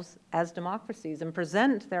themselves as democracies and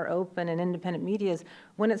present their open and independent medias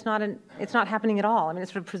when it's not happening at all. I mean,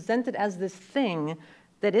 it's sort of presented as this thing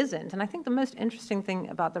that isn't. And I think the most interesting thing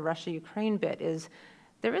about the Russia-Ukraine bit is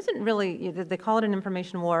there isn't really, they call it an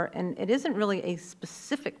information war, and it isn't really a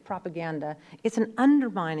specific propaganda. It's an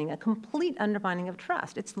undermining, a complete undermining of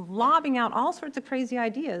trust. It's lobbing out all sorts of crazy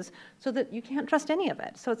ideas so that you can't trust any of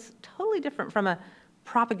it. So it's totally different from a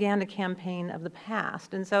propaganda campaign of the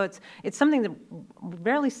past. And so it's something that we've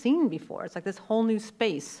rarely seen before. It's like this whole new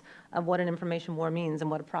space of what an information war means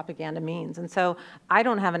and what a propaganda means. And so I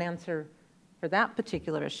don't have an answer for that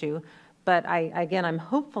particular issue. But again, I'm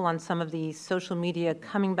hopeful on some of the social media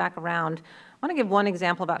coming back around. I want to give one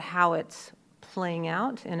example about how it's playing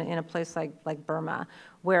out in a place like Burma,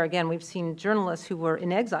 where, again, we've seen journalists who were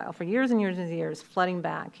in exile for years and years and years flooding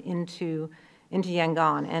back into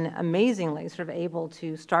Yangon, and amazingly sort of able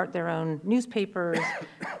to start their own newspapers,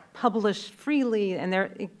 publish freely, and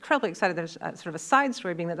they're incredibly excited. There's sort of a side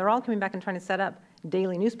story being that they're all coming back and trying to set up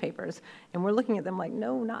daily newspapers. And we're looking at them like,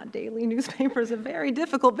 no, not daily newspapers, a very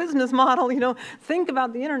difficult business model. You know, think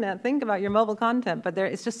about the internet, think about your mobile content. But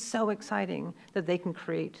it's just so exciting that they can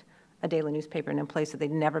create a daily newspaper in a place that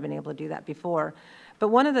they'd never been able to do that before. But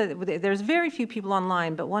one of there's very few people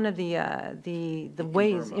online, but one of the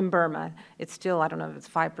ways in Burma, it's still, I don't know if it's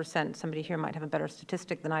 5%, somebody here might have a better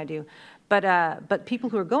statistic than I do, but people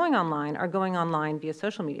who are going online via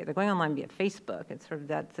social media. They're going online via Facebook. It's sort of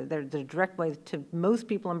the direct way to most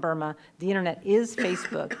people in Burma. The internet is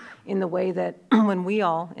Facebook in the way that when we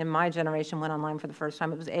all, in my generation, went online for the first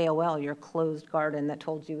time, it was AOL, your closed garden that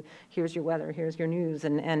told you, here's your weather, here's your news,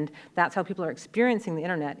 and that's how people are experiencing the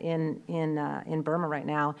internet in Burma right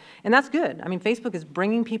now. And that's good. I mean, Facebook is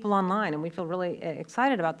bringing people online, and we feel really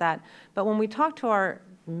excited about that. But when we talk to our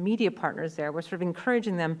media partners there, we're sort of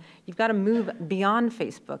encouraging them, you've got to move beyond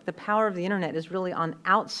Facebook. The power of the internet is really on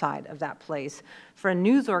outside of that place. For a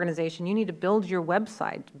news organization, you need to build your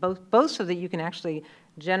website, both so that you can actually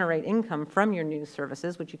generate income from your news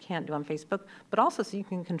services, which you can't do on Facebook, but also so you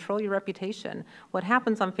can control your reputation. What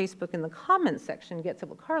happens on Facebook in the comments section gets at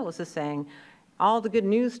what Carlos is saying. All the good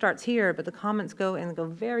news starts here, but the comments go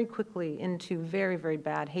very quickly into very, very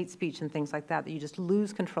bad hate speech and things like that you just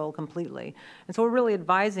lose control completely. And so we're really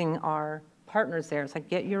advising our partners there. It's like,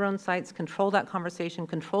 get your own sites, control that conversation,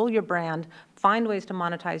 control your brand, find ways to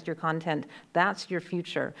monetize your content. That's your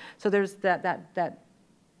future. So there's that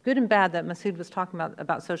good and bad that Masood was talking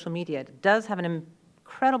about social media. It does have an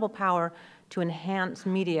incredible power to enhance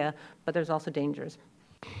media, but there's also dangers.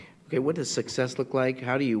 Okay, what does success look like?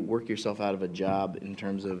 How do you work yourself out of a job in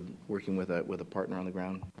terms of working with a partner on the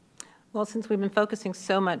ground? Well, since we've been focusing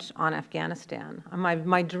so much on Afghanistan,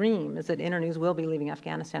 my dream is that Internews will be leaving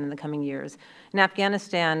Afghanistan in the coming years. In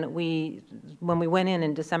Afghanistan, when we went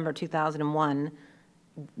in December 2001,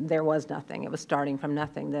 there was nothing. It was starting from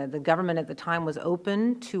nothing. The government at the time was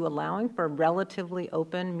open to allowing for relatively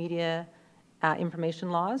open media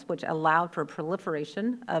information laws, which allowed for a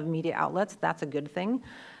proliferation of media outlets. That's a good thing.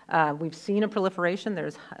 We've seen a proliferation.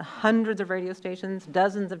 There's hundreds of radio stations,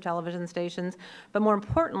 dozens of television stations, but more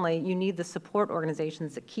importantly, you need the support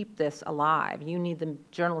organizations that keep this alive. You need the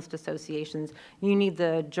journalist associations. You need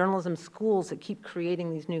the journalism schools that keep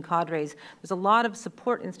creating these new cadres. There's a lot of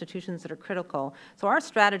support institutions that are critical. So our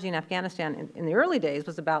strategy in Afghanistan in the early days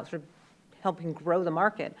was about sort of helping grow the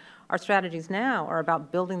market. Our strategies now are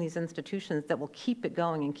about building these institutions that will keep it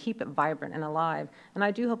going and keep it vibrant and alive. And I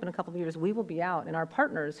do hope in a couple of years we will be out, and our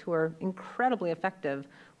partners, who are incredibly effective,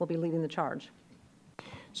 will be leading the charge.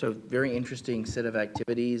 So very interesting set of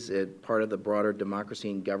activities, part of the broader democracy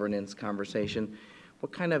and governance conversation.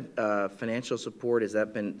 What kind of financial support, has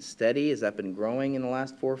that been steady? Has that been growing in the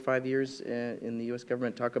last 4 or 5 years in the U.S.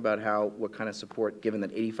 government? Talk about what kind of support, given that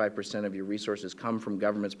 85% of your resources come from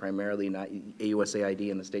governments primarily, not USAID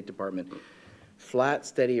and the State Department. Flat,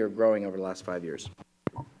 steady, or growing over the last 5 years?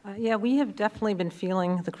 Yeah, we have definitely been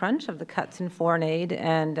feeling the crunch of the cuts in foreign aid,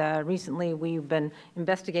 and recently we've been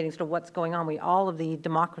investigating sort of what's going on. All of the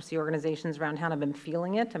democracy organizations around town have been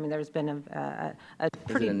feeling it. I mean, there's been a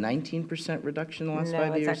pretty... Is it a 19% reduction in the last 5 years?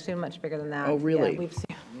 No, it's actually much bigger than that. Oh, really? Yeah, we've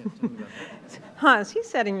seen... Is he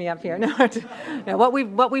setting me up here? No, no,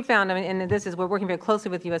 what we found, I mean, and this is, we're working very closely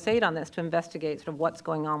with USAID on this to investigate sort of what's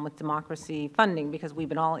going on with democracy funding, because we've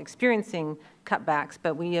been all experiencing cutbacks,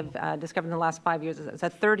 but we have discovered in the last 5 years it's a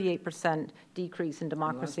 38% decrease in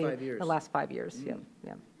democracy in the last 5 years. Mm-hmm.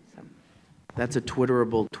 Yeah. So. That's a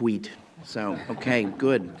Twitterable tweet. So, okay,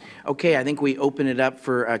 good. Okay, I think we open it up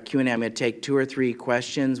for Q&A. I'm going to take 2 or 3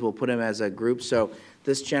 questions. We'll put them as a group. So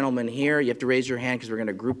this gentleman here, you have to raise your hand because we're going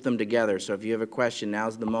to group them together. So if you have a question,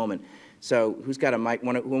 now's the moment. So who's got a mic?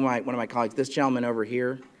 One of my colleagues. This gentleman over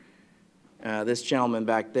here. This gentleman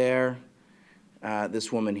back there.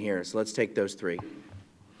 This woman here. So let's take those 3.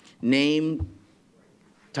 Name,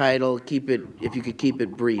 title, if you could keep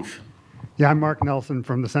it brief. Yeah, I'm Mark Nelson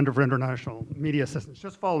from the Center for International Media Assistance.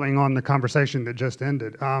 Just following on the conversation that just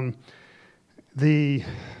ended, the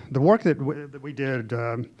work that we did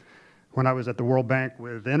when I was at the World Bank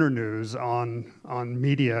with Internews on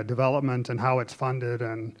media development and how it's funded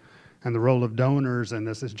and the role of donors, and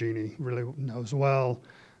this, as Jeanne really knows well,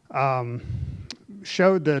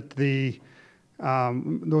 showed that the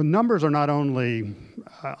numbers are not only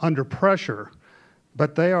under pressure,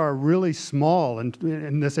 but they are really small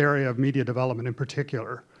in this area of media development in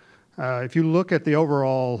particular. If you look at the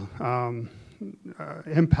overall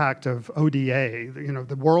impact of ODA,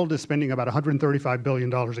 the world is spending about $135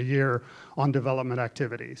 billion a year on development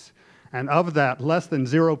activities. And of that, less than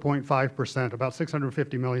 0.5%, about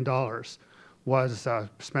 $650 million, was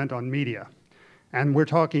spent on media. And we're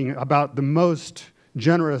talking about the most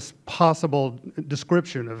generous possible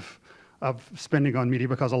description of spending on media,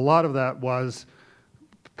 because a lot of that was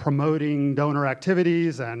promoting donor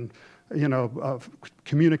activities and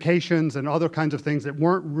communications and other kinds of things that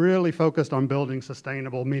weren't really focused on building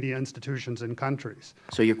sustainable media institutions in countries.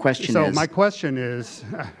 So your question is? So my question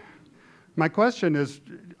is,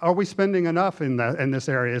 are we spending enough in this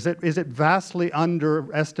area? Is it vastly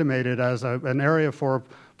underestimated as an area for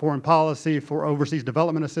foreign policy, for overseas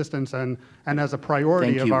development assistance, and as a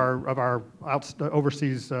priority of our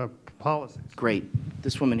overseas policies? Great.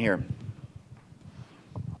 This woman here.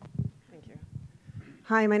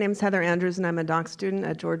 Hi, my name is Heather Andrews, and I'm a doc student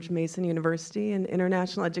at George Mason University in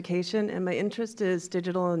international education, and my interest is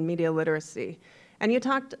digital and media literacy. And you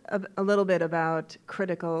talked a little bit about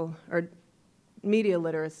critical or media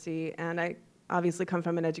literacy, and I obviously come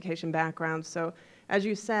from an education background. So as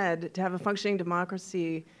you said, to have a functioning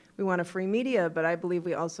democracy, we want a free media, but I believe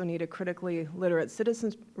we also need a critically literate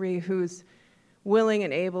citizenry who's willing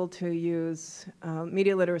and able to use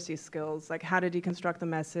media literacy skills, like how to deconstruct the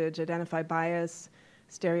message, identify bias,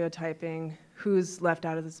 stereotyping, who's left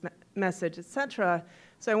out of this message, etc.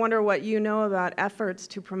 So I wonder what you know about efforts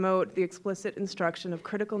to promote the explicit instruction of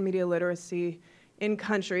critical media literacy in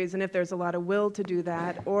countries, and if there's a lot of will to do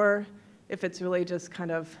that, or if it's really just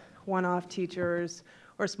kind of one-off teachers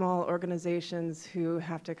or small organizations who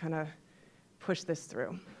have to kind of push this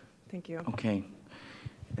through. Thank you. Okay.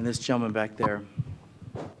 And this gentleman back there.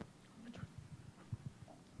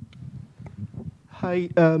 Hi,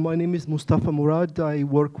 my name is Mustafa Murad. I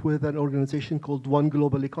work with an organization called One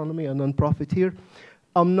Global Economy, a nonprofit here.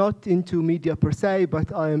 I'm not into media per se,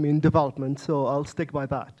 but I am in development, so I'll stick by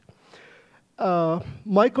that.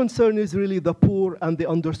 My concern is really the poor and the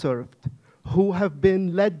underserved, who have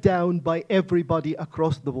been let down by everybody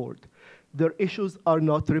across the board. Their issues are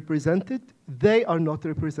not represented. They are not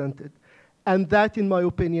represented. And that, in my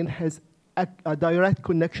opinion, has a direct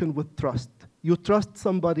connection with trust. You trust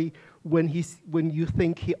somebody when you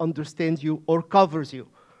think he understands you or covers you,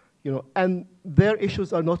 and their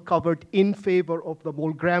issues are not covered in favor of the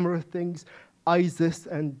more glamorous things, ISIS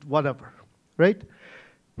and whatever, right?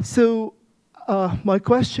 So my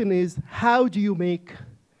question is, how do you make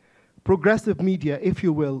progressive media, if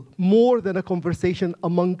you will, more than a conversation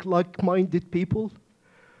among like-minded people?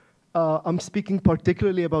 I'm speaking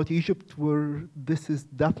particularly about Egypt, where this is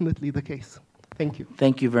definitely the case. Thank you.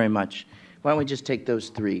 Thank you very much. Why don't we just take those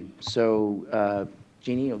three? So,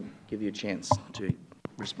 Jeannie, I'll give you a chance to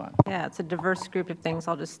respond. Yeah, it's a diverse group of things.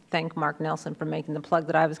 I'll just thank Mark Nelson for making the plug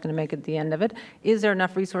that I was going to make at the end of it. Is there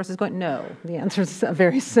enough resources going? No. The answer is a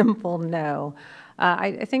very simple no.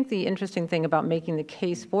 I think the interesting thing about making the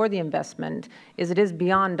case for the investment is it is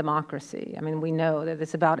beyond democracy. I mean, we know that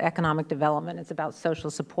it's about economic development. It's about social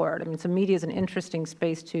support. I mean, so media is an interesting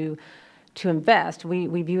space to invest.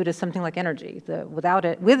 We view it as something like energy.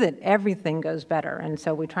 With it, everything goes better. And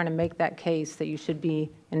so we're trying to make that case that you should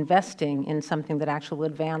be investing in something that actually will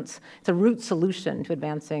advance. It's a root solution to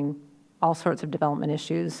advancing all sorts of development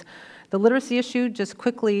issues. The literacy issue, just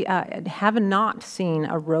quickly, have not seen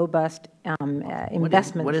a robust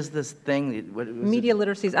investment. What is this thing? Media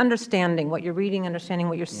literacy is understanding what you're reading, understanding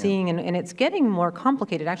what you're seeing, and it's getting more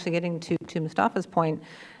complicated. Actually, getting to Mustafa's point,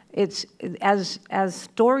 it's as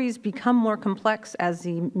stories become more complex, as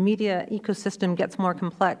the media ecosystem gets more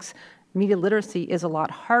complex, media literacy is a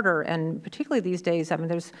lot harder, and particularly these days, I mean,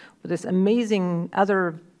 there's this amazing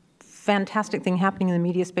other fantastic thing happening in the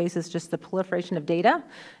media space is just the proliferation of data,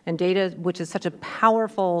 and data, which is such a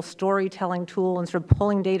powerful storytelling tool, and sort of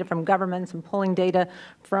pulling data from governments and pulling data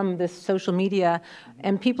from this social media,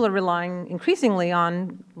 and people are relying increasingly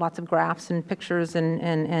on lots of graphs and pictures and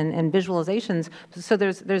visualizations. So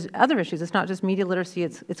there's other issues. It's not just media literacy,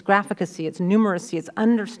 it's graphicacy, it's numeracy, it's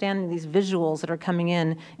understanding these visuals that are coming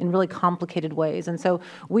in really complicated ways. And so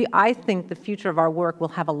I think the future of our work will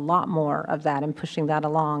have a lot more of that and pushing that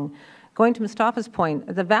along. Going to Mustafa's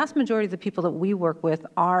point, the vast majority of the people that we work with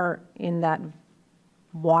are in that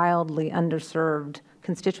wildly underserved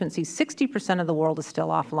constituency. 60% of the world is still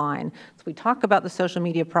offline. So we talk about the social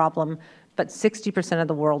media problem, but 60% of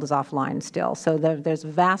the world is offline still. So there's a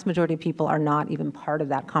vast majority of people are not even part of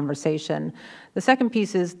that conversation. The second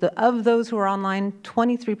piece is, of those who are online,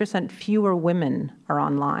 23% fewer women are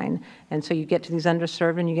online. And so you get to these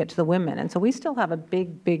underserved and you get to the women. And so we still have a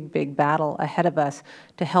big battle ahead of us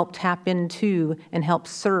to help tap into and help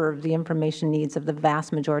serve the information needs of the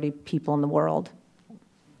vast majority of people in the world.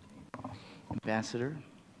 Ambassador,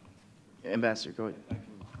 go ahead.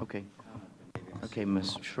 Okay. Okay,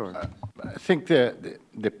 sure. I think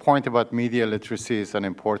the point about media literacy is an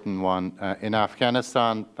important one. In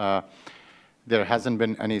Afghanistan, there hasn't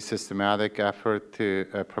been any systematic effort to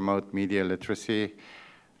promote media literacy.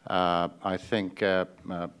 I think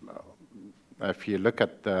if you look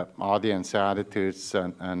at the audience attitudes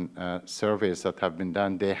and surveys that have been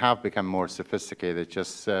done, they have become more sophisticated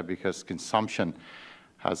just because consumption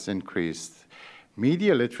has increased.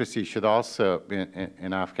 Media literacy should also,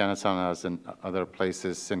 in Afghanistan as in other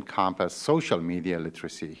places, encompass social media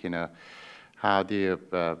literacy. You know, how do you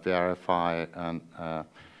verify and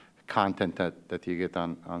content that you get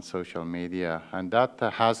on social media? And that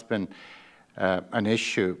has been an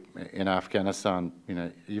issue in Afghanistan, you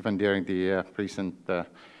know, even during the recent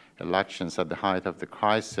elections at the height of the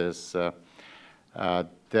crisis.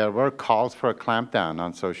 There were calls for a clampdown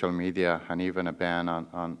on social media and even a ban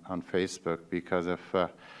on Facebook because of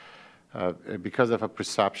a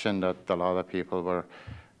perception that a lot of people were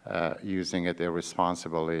using it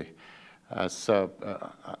irresponsibly. So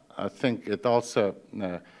I think it also,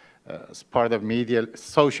 as part of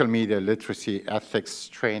social media literacy, ethics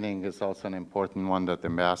training is also an important one that the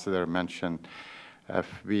ambassador mentioned.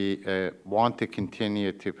 If we want to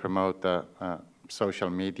continue to promote social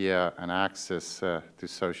media and access to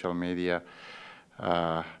social media,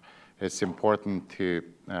 it's important to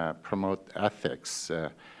promote ethics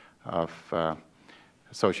of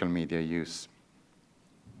social media use.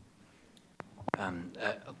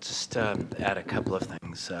 I'll just add a couple of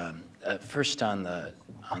things. First, on the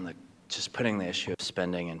just putting the issue of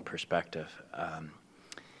spending in perspective.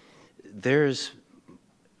 There's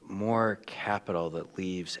more capital that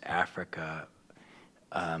leaves Africa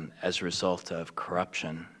as a result of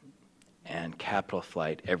corruption and capital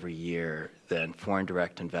flight every year than foreign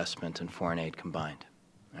direct investment and foreign aid combined.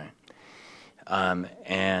 Right?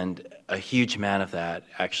 And a huge amount of that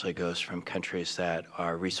actually goes from countries that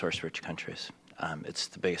are resource-rich countries. It's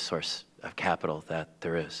the biggest source of capital that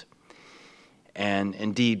there is. And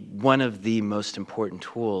indeed, one of the most important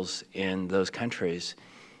tools in those countries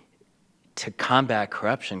to combat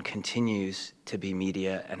corruption continues to be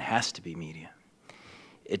media and has to be media.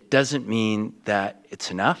 It doesn't mean that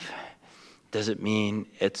it's enough. It doesn't mean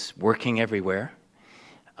it's working everywhere.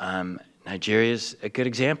 Nigeria is a good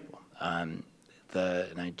example.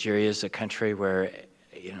 Nigeria is a country where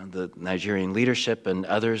the Nigerian leadership and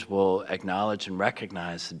others will acknowledge and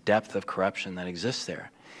recognize the depth of corruption that exists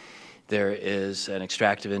there. There is an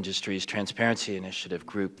Extractive Industries Transparency Initiative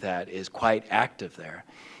group that is quite active there.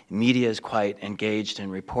 Media is quite engaged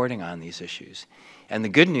in reporting on these issues. And the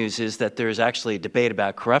good news is that there is actually a debate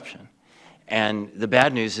about corruption. And the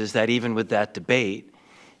bad news is that even with that debate,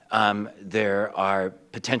 there are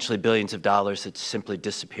potentially billions of dollars that simply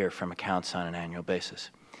disappear from accounts on an annual basis.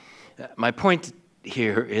 My point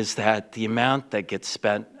here is that the amount that gets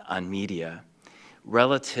spent on media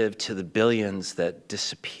relative to the billions that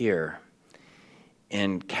disappear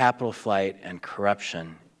in capital flight and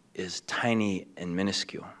corruption is tiny and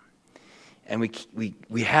minuscule. And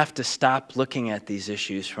we have to stop looking at these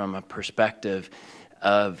issues from a perspective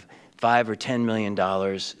of $5 or $10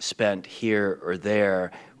 million spent here or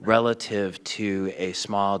there relative to a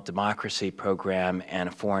small democracy program and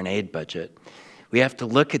a foreign aid budget. We have to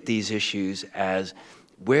look at these issues as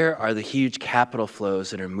where are the huge capital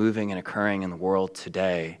flows that are moving and occurring in the world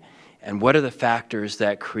today, and what are the factors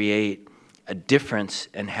that create a difference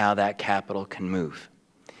in how that capital can move.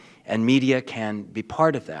 And media can be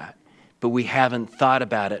part of that, but we haven't thought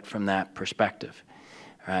about it from that perspective.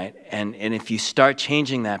 Right? And if you start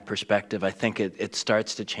changing that perspective, I think it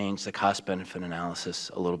starts to change the cost-benefit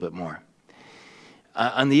analysis a little bit more.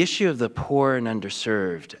 On the issue of the poor and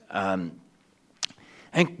underserved, I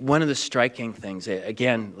think one of the striking things,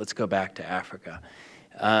 again, let's go back to Africa.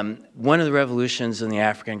 One of the revolutions in the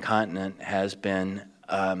African continent has been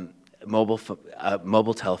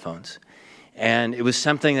mobile telephones. And it was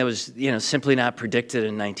something that was, simply not predicted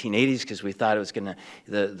in the 1980s because we thought it was going to,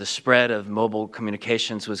 the spread of mobile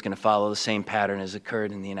communications was going to follow the same pattern as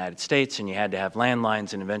occurred in the United States, and you had to have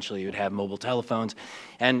landlines, and eventually you would have mobile telephones.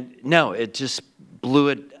 And no, it just blew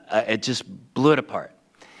it apart.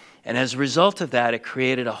 And as a result of that, it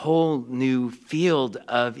created a whole new field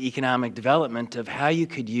of economic development of how you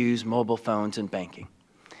could use mobile phones in banking.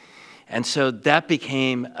 And so that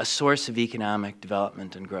became a source of economic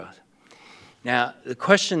development and growth. Now, the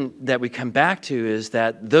question that we come back to is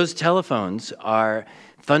that those telephones are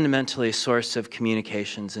fundamentally a source of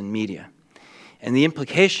communications and media. And the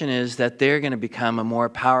implication is that they're going to become a more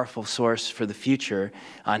powerful source for the future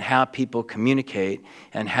on how people communicate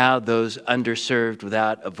and how those underserved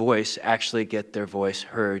without a voice actually get their voice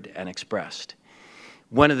heard and expressed.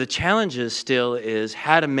 One of the challenges still is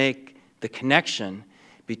how to make the connection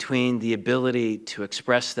between the ability to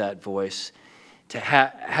express that voice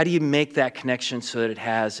how do you make that connection so that it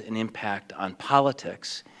has an impact on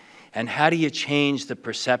politics? And how do you change the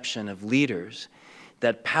perception of leaders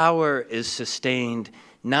that power is sustained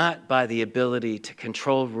not by the ability to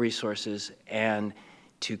control resources and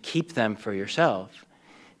to keep them for yourself,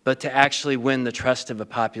 but to actually win the trust of a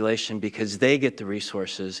population because they get the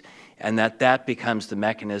resources, and that becomes the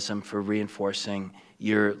mechanism for reinforcing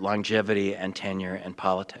your longevity and tenure in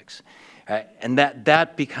politics. And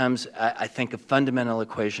that becomes, I think, a fundamental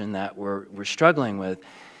equation that we're struggling with.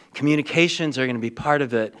 Communications are going to be part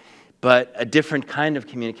of it, but a different kind of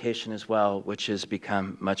communication as well, which has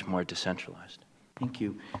become much more decentralized. Thank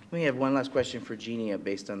you. Let me have one last question for Jeanne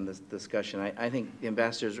based on this discussion. I think the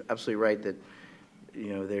ambassador is absolutely right that,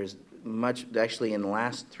 you know, there's much, actually in the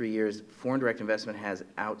last 3 years, foreign direct investment has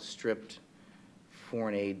outstripped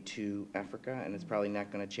foreign aid to Africa, and it's probably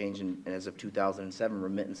not going to change. And as of 2007,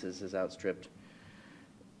 remittances has outstripped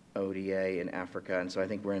ODA in Africa, and so I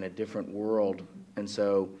think we're in a different world. And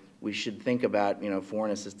so we should think about, you know,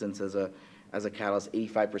 foreign assistance as a catalyst.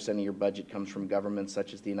 85% of your budget comes from governments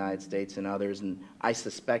such as the United States and others, and I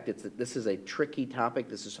suspect this is a tricky topic.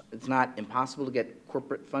 It's not impossible to get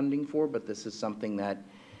corporate funding for, but this is something that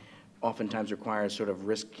oftentimes requires sort of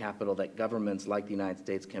risk capital that governments like the United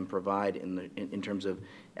States can provide in terms of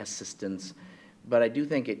assistance. But I do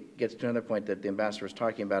think it gets to another point that the ambassador was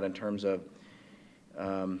talking about in terms of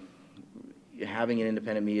having an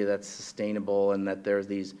independent media that's sustainable and that there's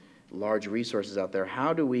these large resources out there.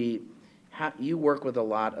 You work with a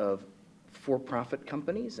lot of for-profit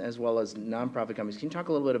companies as well as nonprofit companies. Can you talk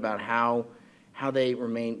a little bit about how they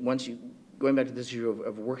remain, going back to this issue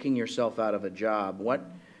of working yourself out of a job,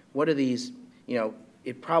 what are these, you know,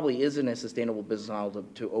 it probably isn't a sustainable business model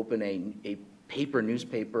to open a paper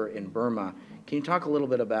newspaper in Burma. Can you talk a little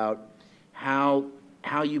bit about how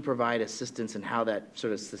you provide assistance and how that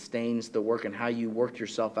sort of sustains the work and how you work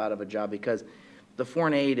yourself out of a job? Because the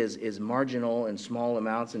foreign aid is marginal in small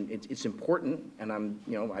amounts, and it's important, and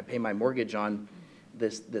I pay my mortgage on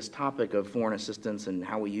this topic of foreign assistance and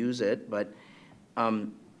how we use it, but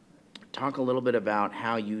talk a little bit about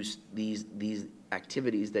how these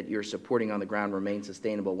activities that you're supporting on the ground remain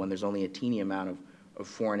sustainable when there's only a teeny amount of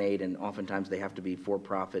foreign aid, and oftentimes they have to be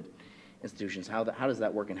for-profit institutions. How does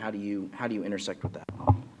that work, and how do you intersect with that?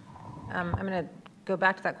 I'm going to go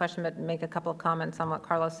back to that question, but make a couple of comments on what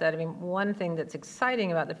Carlos said. I mean, one thing that's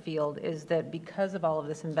exciting about the field is that because of all of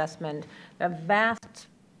this investment,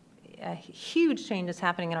 huge changes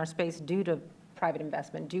happening in our space due to private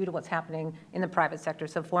investment, due to what's happening in the private sector.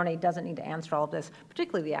 So foreign aid doesn't need to answer all of this,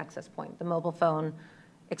 particularly the access point. The mobile phone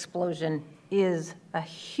explosion is a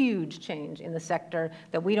huge change in the sector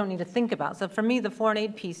that we don't need to think about. So for me, the foreign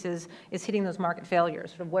aid piece is hitting those market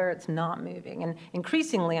failures, sort of where it's not moving. And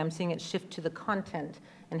increasingly, I'm seeing it shift to the content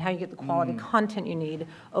and how you get the quality content you need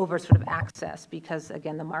over sort of access, because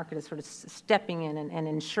again, the market is sort of stepping in and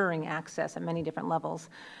ensuring access at many different levels.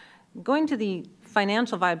 Going to the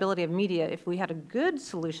financial viability of media, if we had a good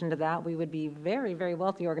solution to that, we would be a very, very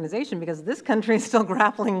wealthy organization, because this country is still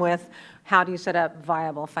grappling with how do you set up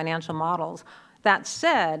viable financial models. That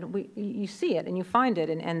said, you see it and you find it,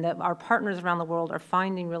 and our partners around the world are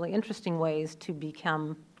finding really interesting ways to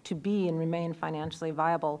be and remain financially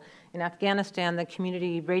viable. In Afghanistan, the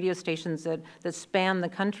community radio stations that span the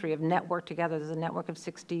country have networked together. There's a network of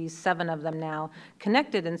 67 of them now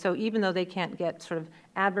connected, and so even though they can't get sort of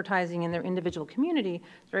advertising in their individual community,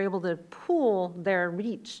 they're able to pool their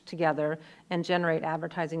reach together and generate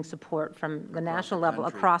advertising support from the national level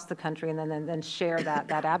across the country, and then share that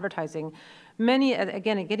advertising. Many,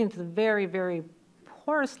 again, getting to the very, very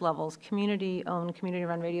poorest levels, community-owned,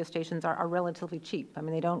 community-run radio stations are relatively cheap. I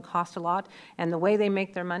mean, they don't cost a lot, and the way they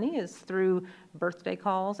make their money is through birthday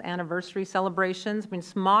calls, anniversary celebrations. I mean,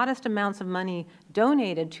 it's modest amounts of money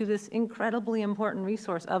donated to this incredibly important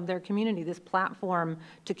resource of their community, this platform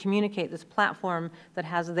to communicate, this platform that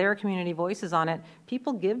has their community voices on it.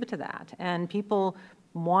 People give to that, and people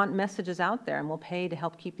want messages out there and will pay to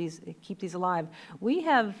help keep these alive. We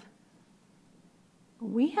have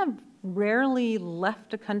rarely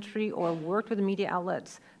left a country or worked with media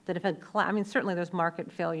outlets that have had, I mean, certainly there's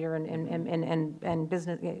market failure and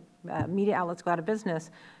business, media outlets go out of business,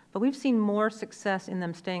 but we've seen more success in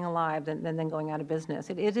them staying alive than going out of business.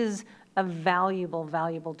 It is a valuable,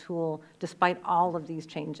 valuable tool despite all of these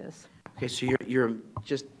changes. Okay, so you're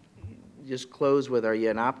just close with, are you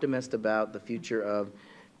an optimist about the future of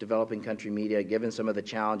developing country media, given some of the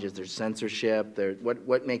challenges? There's censorship.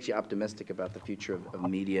 What makes you optimistic about the future of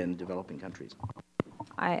media in developing countries?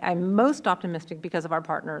 I'm most optimistic because of our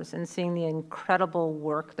partners and seeing the incredible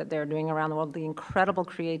work that they're doing around the world, the incredible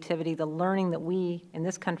creativity, the learning that we in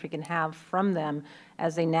this country can have from them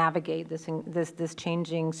as they navigate this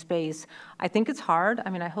changing space. I think it's hard.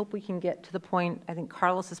 I mean, I hope we can get to the point, I think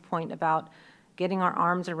Carlos's point about getting our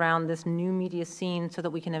arms around this new media scene so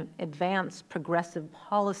that we can advance progressive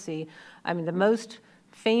policy. I mean, the most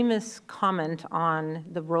famous comment on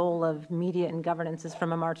the role of media in governance is from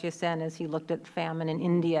Amartya Sen as he looked at famine in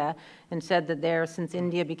India and said that since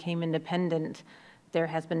India became independent, there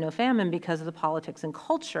has been no famine because of the politics and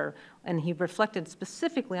culture. And he reflected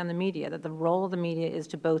specifically on the media, that the role of the media is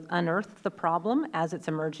to both unearth the problem as it's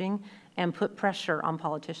emerging and put pressure on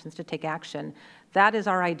politicians to take action. That is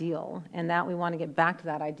our ideal, and that we want to get back to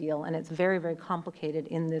that ideal. And it's very, very complicated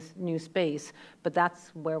in this new space, but that's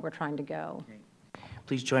where we're trying to go.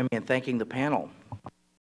 Please join me in thanking the panel.